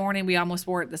 because I'm- that morning we almost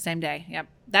wore it the same day. Yep,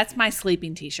 that's my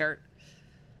sleeping T-shirt.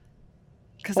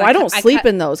 Because Oh, I don't sleep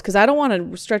in those because I don't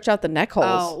want to stretch out the neck holes.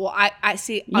 Oh well, I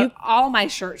see all my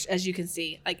shirts, as you can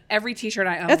see, like every T-shirt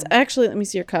I own. That's actually. Let me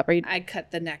see your cup. I cut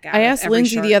the neck out. I of asked every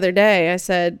Lindsay shirt. the other day. I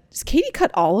said, "Does Katie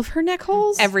cut all of her neck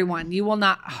holes?" Everyone, you will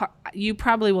not. You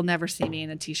probably will never see me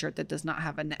in a T-shirt that does not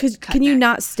have a neck. Because cut can you neck.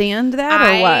 not stand that or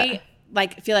I what?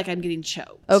 like feel like I'm getting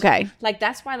choked. Okay. Like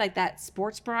that's why like that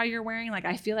sports bra you're wearing. Like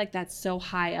I feel like that's so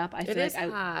high up. I feel like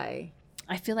high.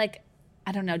 I feel like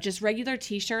I don't know. Just regular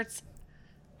T-shirts.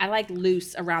 I like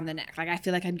loose around the neck. Like I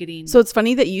feel like I'm getting. So it's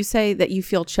funny that you say that you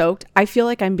feel choked. I feel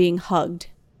like I'm being hugged,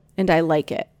 and I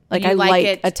like it. Like You I like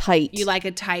it- a tight. You like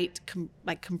a tight,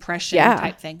 compression Yeah.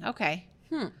 type thing. Okay.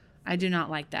 I do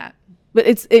not like that.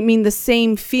 but I mean the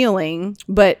same feeling,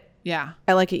 but Yeah.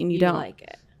 I like it and you don't. like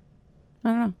it. I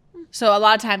don't know. So a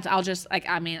lot of times I'll just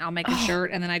I'll make a shirt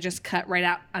and then I just cut right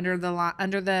out under the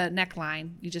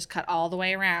neckline. You just cut all the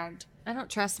way around. I don't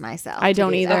trust myself. I to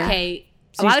don't do either. that. Okay.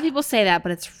 So a lot you- of people say that,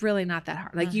 but it's really not that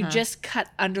hard. Like you just cut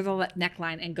under the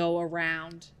neckline and go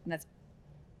around. And that's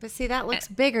But see, that looks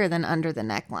bigger than under the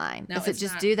neckline. No, Does it it's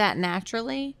just not. do that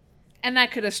naturally? and I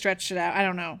could have stretched it out. I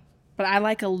don't know, but I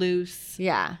like a loose.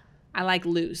 Yeah. I like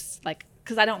loose, like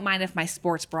because I don't mind if my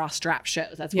sports bra strap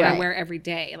shows. That's what Yeah. I wear every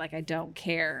day. Like I don't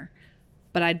care,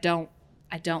 but I don't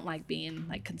like being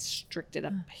like constricted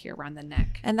up here around the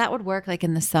neck. And that would work like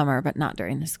in the summer, but not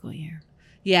during the school year.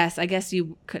 Yes, I guess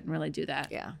you couldn't really do that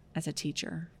Yeah. as a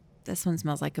teacher. This one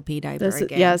smells like a pee diaper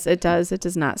again. Yes, it does. It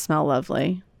does not smell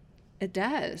lovely. It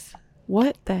does.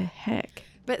 What the heck?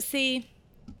 But see,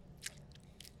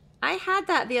 I had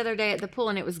that the other day at the pool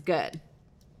and it was good.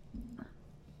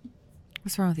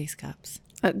 What's wrong with these cups?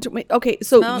 Okay,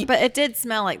 so But it did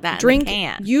smell like that drink. in the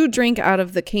can. You drink out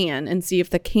of the can and see if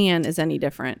the can is any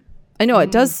different. I know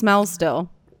it does smell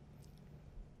still.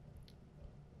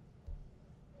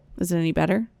 Is it any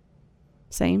better?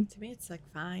 Same. To me, it's like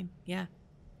fine. Yeah.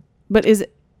 But is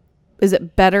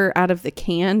it better out of the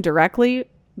can directly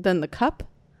than the cup?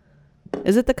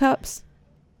 Is it the cups?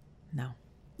 No.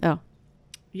 Oh,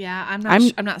 Yeah,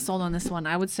 I'm not sold on this one.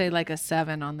 I would say like a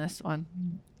 7 on this one.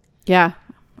 yeah.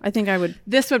 I think I would.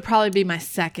 This would probably be my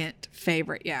second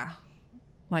favorite. Yeah,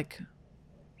 like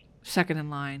second in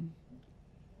line.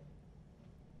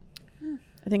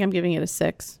 I think I'm giving it a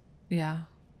 6. Yeah.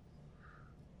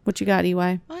 What you got,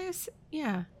 EY?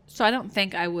 Yeah. So I don't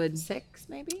think I would. 6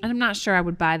 maybe? I'm not sure I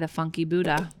would buy the Funky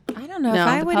Buddha. I don't know No, if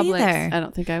I the would Publix. either. I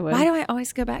don't think I would. Why do I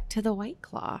always go back to the White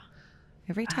Claw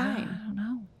every I time? don't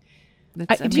know.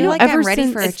 I I do feel know, like ever I'm ready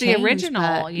since- for a It's the change,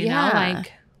 original, but you know, yeah.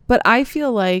 like But I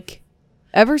feel like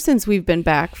ever since we've been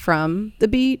back from the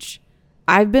beach,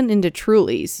 I've been into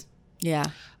Trulies. Yeah.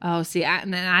 oh, see,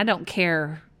 and then I don't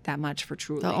care that much for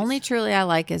Truly. The only Truly I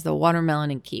like is the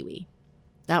watermelon and kiwi.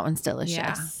 That one's delicious.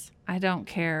 Yeah. I don't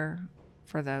care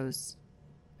for those.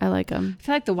 I like them. I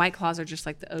feel like the White Claws are just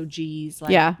like the OGs.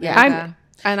 Like, Yeah. Yeah.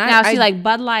 Now, see, like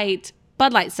Bud Light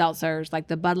seltzers, like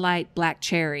the Bud Light Black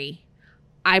Cherry,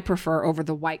 I prefer over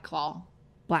the White Claw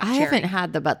Black I Cherry. haven't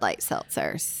had the Bud Light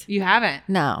seltzers. You haven't?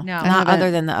 No. No. Not I haven't.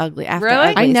 other than the ugly. After Really?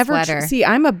 Ugly I never sweater. see.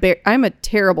 I'm a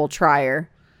terrible trier.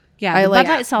 Yeah, I the like-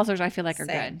 Bud Light seltzers I feel like are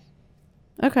Same.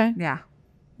 good. Okay, Yeah.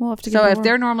 we'll have to. So get if more.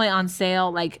 they're normally on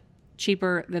sale, like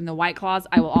cheaper than the White Claws,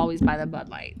 I will always buy the Bud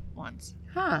Light ones.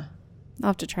 Huh. I'll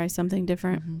have to try something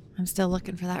different. I'm still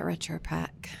looking for that retro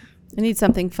pack. I need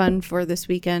something fun for this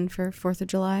weekend for 4th of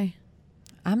July.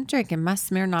 I'm drinking my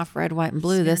Smirnoff Red, White, and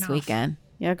Blue this Smirnoff. weekend.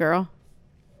 Yeah, girl.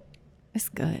 It's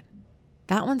good.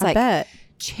 That one's I like bet.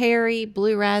 cherry,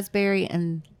 blue raspberry,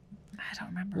 and I don't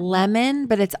remember. lemon,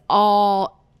 but it's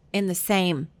all in the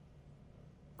same.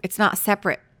 It's not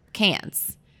separate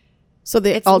cans. So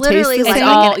they It's all taste literally the like same.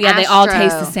 all- an They all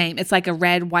taste Astro. the same. It's like a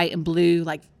red, white, and blue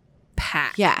like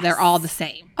pack. Yes. They're all the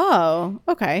same. Oh,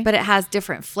 okay. But it has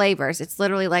different flavors. It's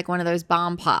literally like one of those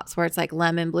bomb pops where it's like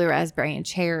lemon, blue raspberry, and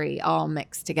cherry all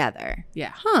mixed together.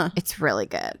 Yeah. Huh. It's really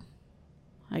good.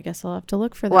 I guess I'll have to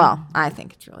look for that. Well, I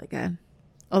think it's really good.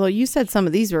 Although you said some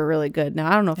of these were really good. Now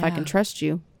I don't know if I Yeah. can trust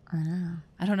you. I know.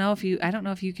 I don't know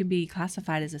if you can be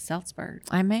classified as a Seltzberg.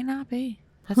 I may not be.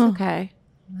 That's okay.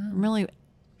 I'm really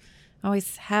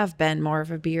always have been more of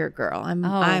a beer girl.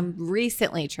 I'm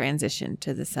recently transitioned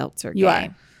to the seltzer You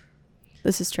game. are.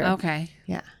 This is true. Okay.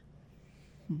 Yeah.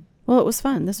 Well, it was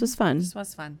fun. This was fun. This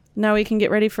was fun. Now we can get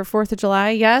ready for 4th of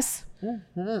July. Yes?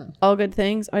 All good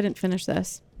things. I didn't finish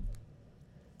this.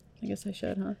 I guess I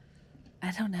should, huh?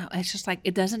 I don't know. It's just like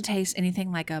it doesn't taste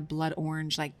anything like a blood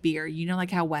orange like beer. You know,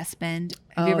 like how West Bend.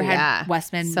 Have you ever had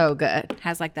West Bend? So good.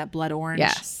 has like that blood orange.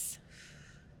 Yes.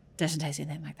 Doesn't taste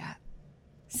anything like that.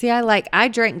 See, I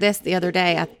drank this the other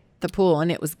day at the pool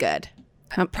and it was good.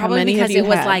 How Probably many because have you it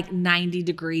was had? like 90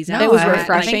 degrees. It was outside.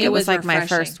 refreshing. I think it was like my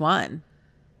refreshing. first one.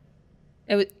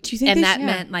 It was, Do you think and they that should-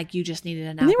 meant like you just needed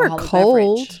an And they were alcoholic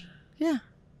cold. beverage. Yeah.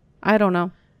 I don't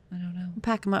know. I don't know.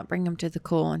 Pack them up, bring them to the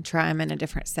cool, and try them in a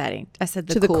different setting. I said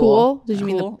To the cool? Did you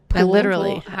mean the Cool. I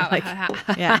literally, How- like, how-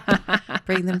 yeah,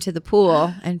 bring them to the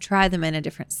pool and try them in a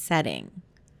different setting.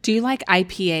 Do you like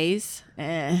IPAs?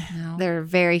 No. There are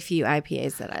very few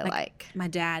IPAs that I like. My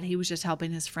dad, he was just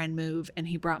helping his friend move, and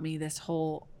he brought me this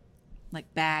whole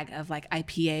like bag of like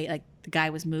IPA. Like the guy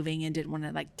was moving and didn't want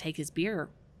to like take his beer.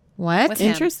 What? With him.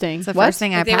 Interesting. It's the What? first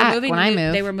thing I Like, they were pack moving when to I New-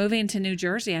 move. They were moving to New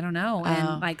Jersey. I don't know, Oh.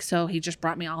 and like so he just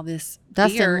brought me all this.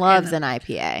 Dustin beer loves and, an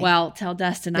IPA. Well, tell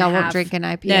Dustin Y'all I won't have, drink an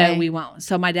IPA? No, we won't.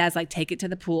 So my dad's like, take it to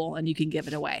the pool and you can give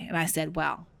it away. And I said,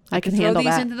 well, I can throw handle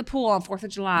these that. into the pool on 4th of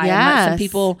July. And let some Yes.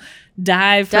 people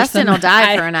dive for Dustin some will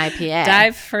die for an IPA.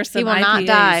 Dive for some he will not IPAs.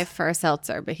 die for a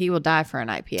seltzer, but he will die for an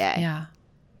IPA. Yeah.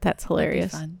 That's That'd be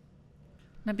hilarious. fun.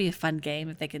 That'd be a fun game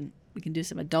if we can do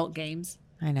some adult games.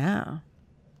 I know.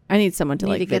 I need someone to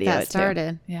Need like to get video that it too.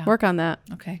 started. Yeah. Work on that.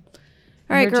 Okay. All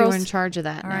right, Heard you were girls. in charge of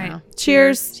that All now. right.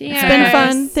 Cheers. Cheers. It's been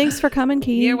fun. Thanks for coming,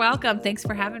 Katie. You're welcome. Thanks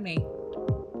for having me.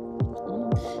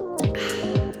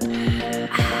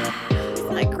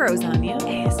 Like crows on you.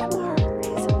 ASMR.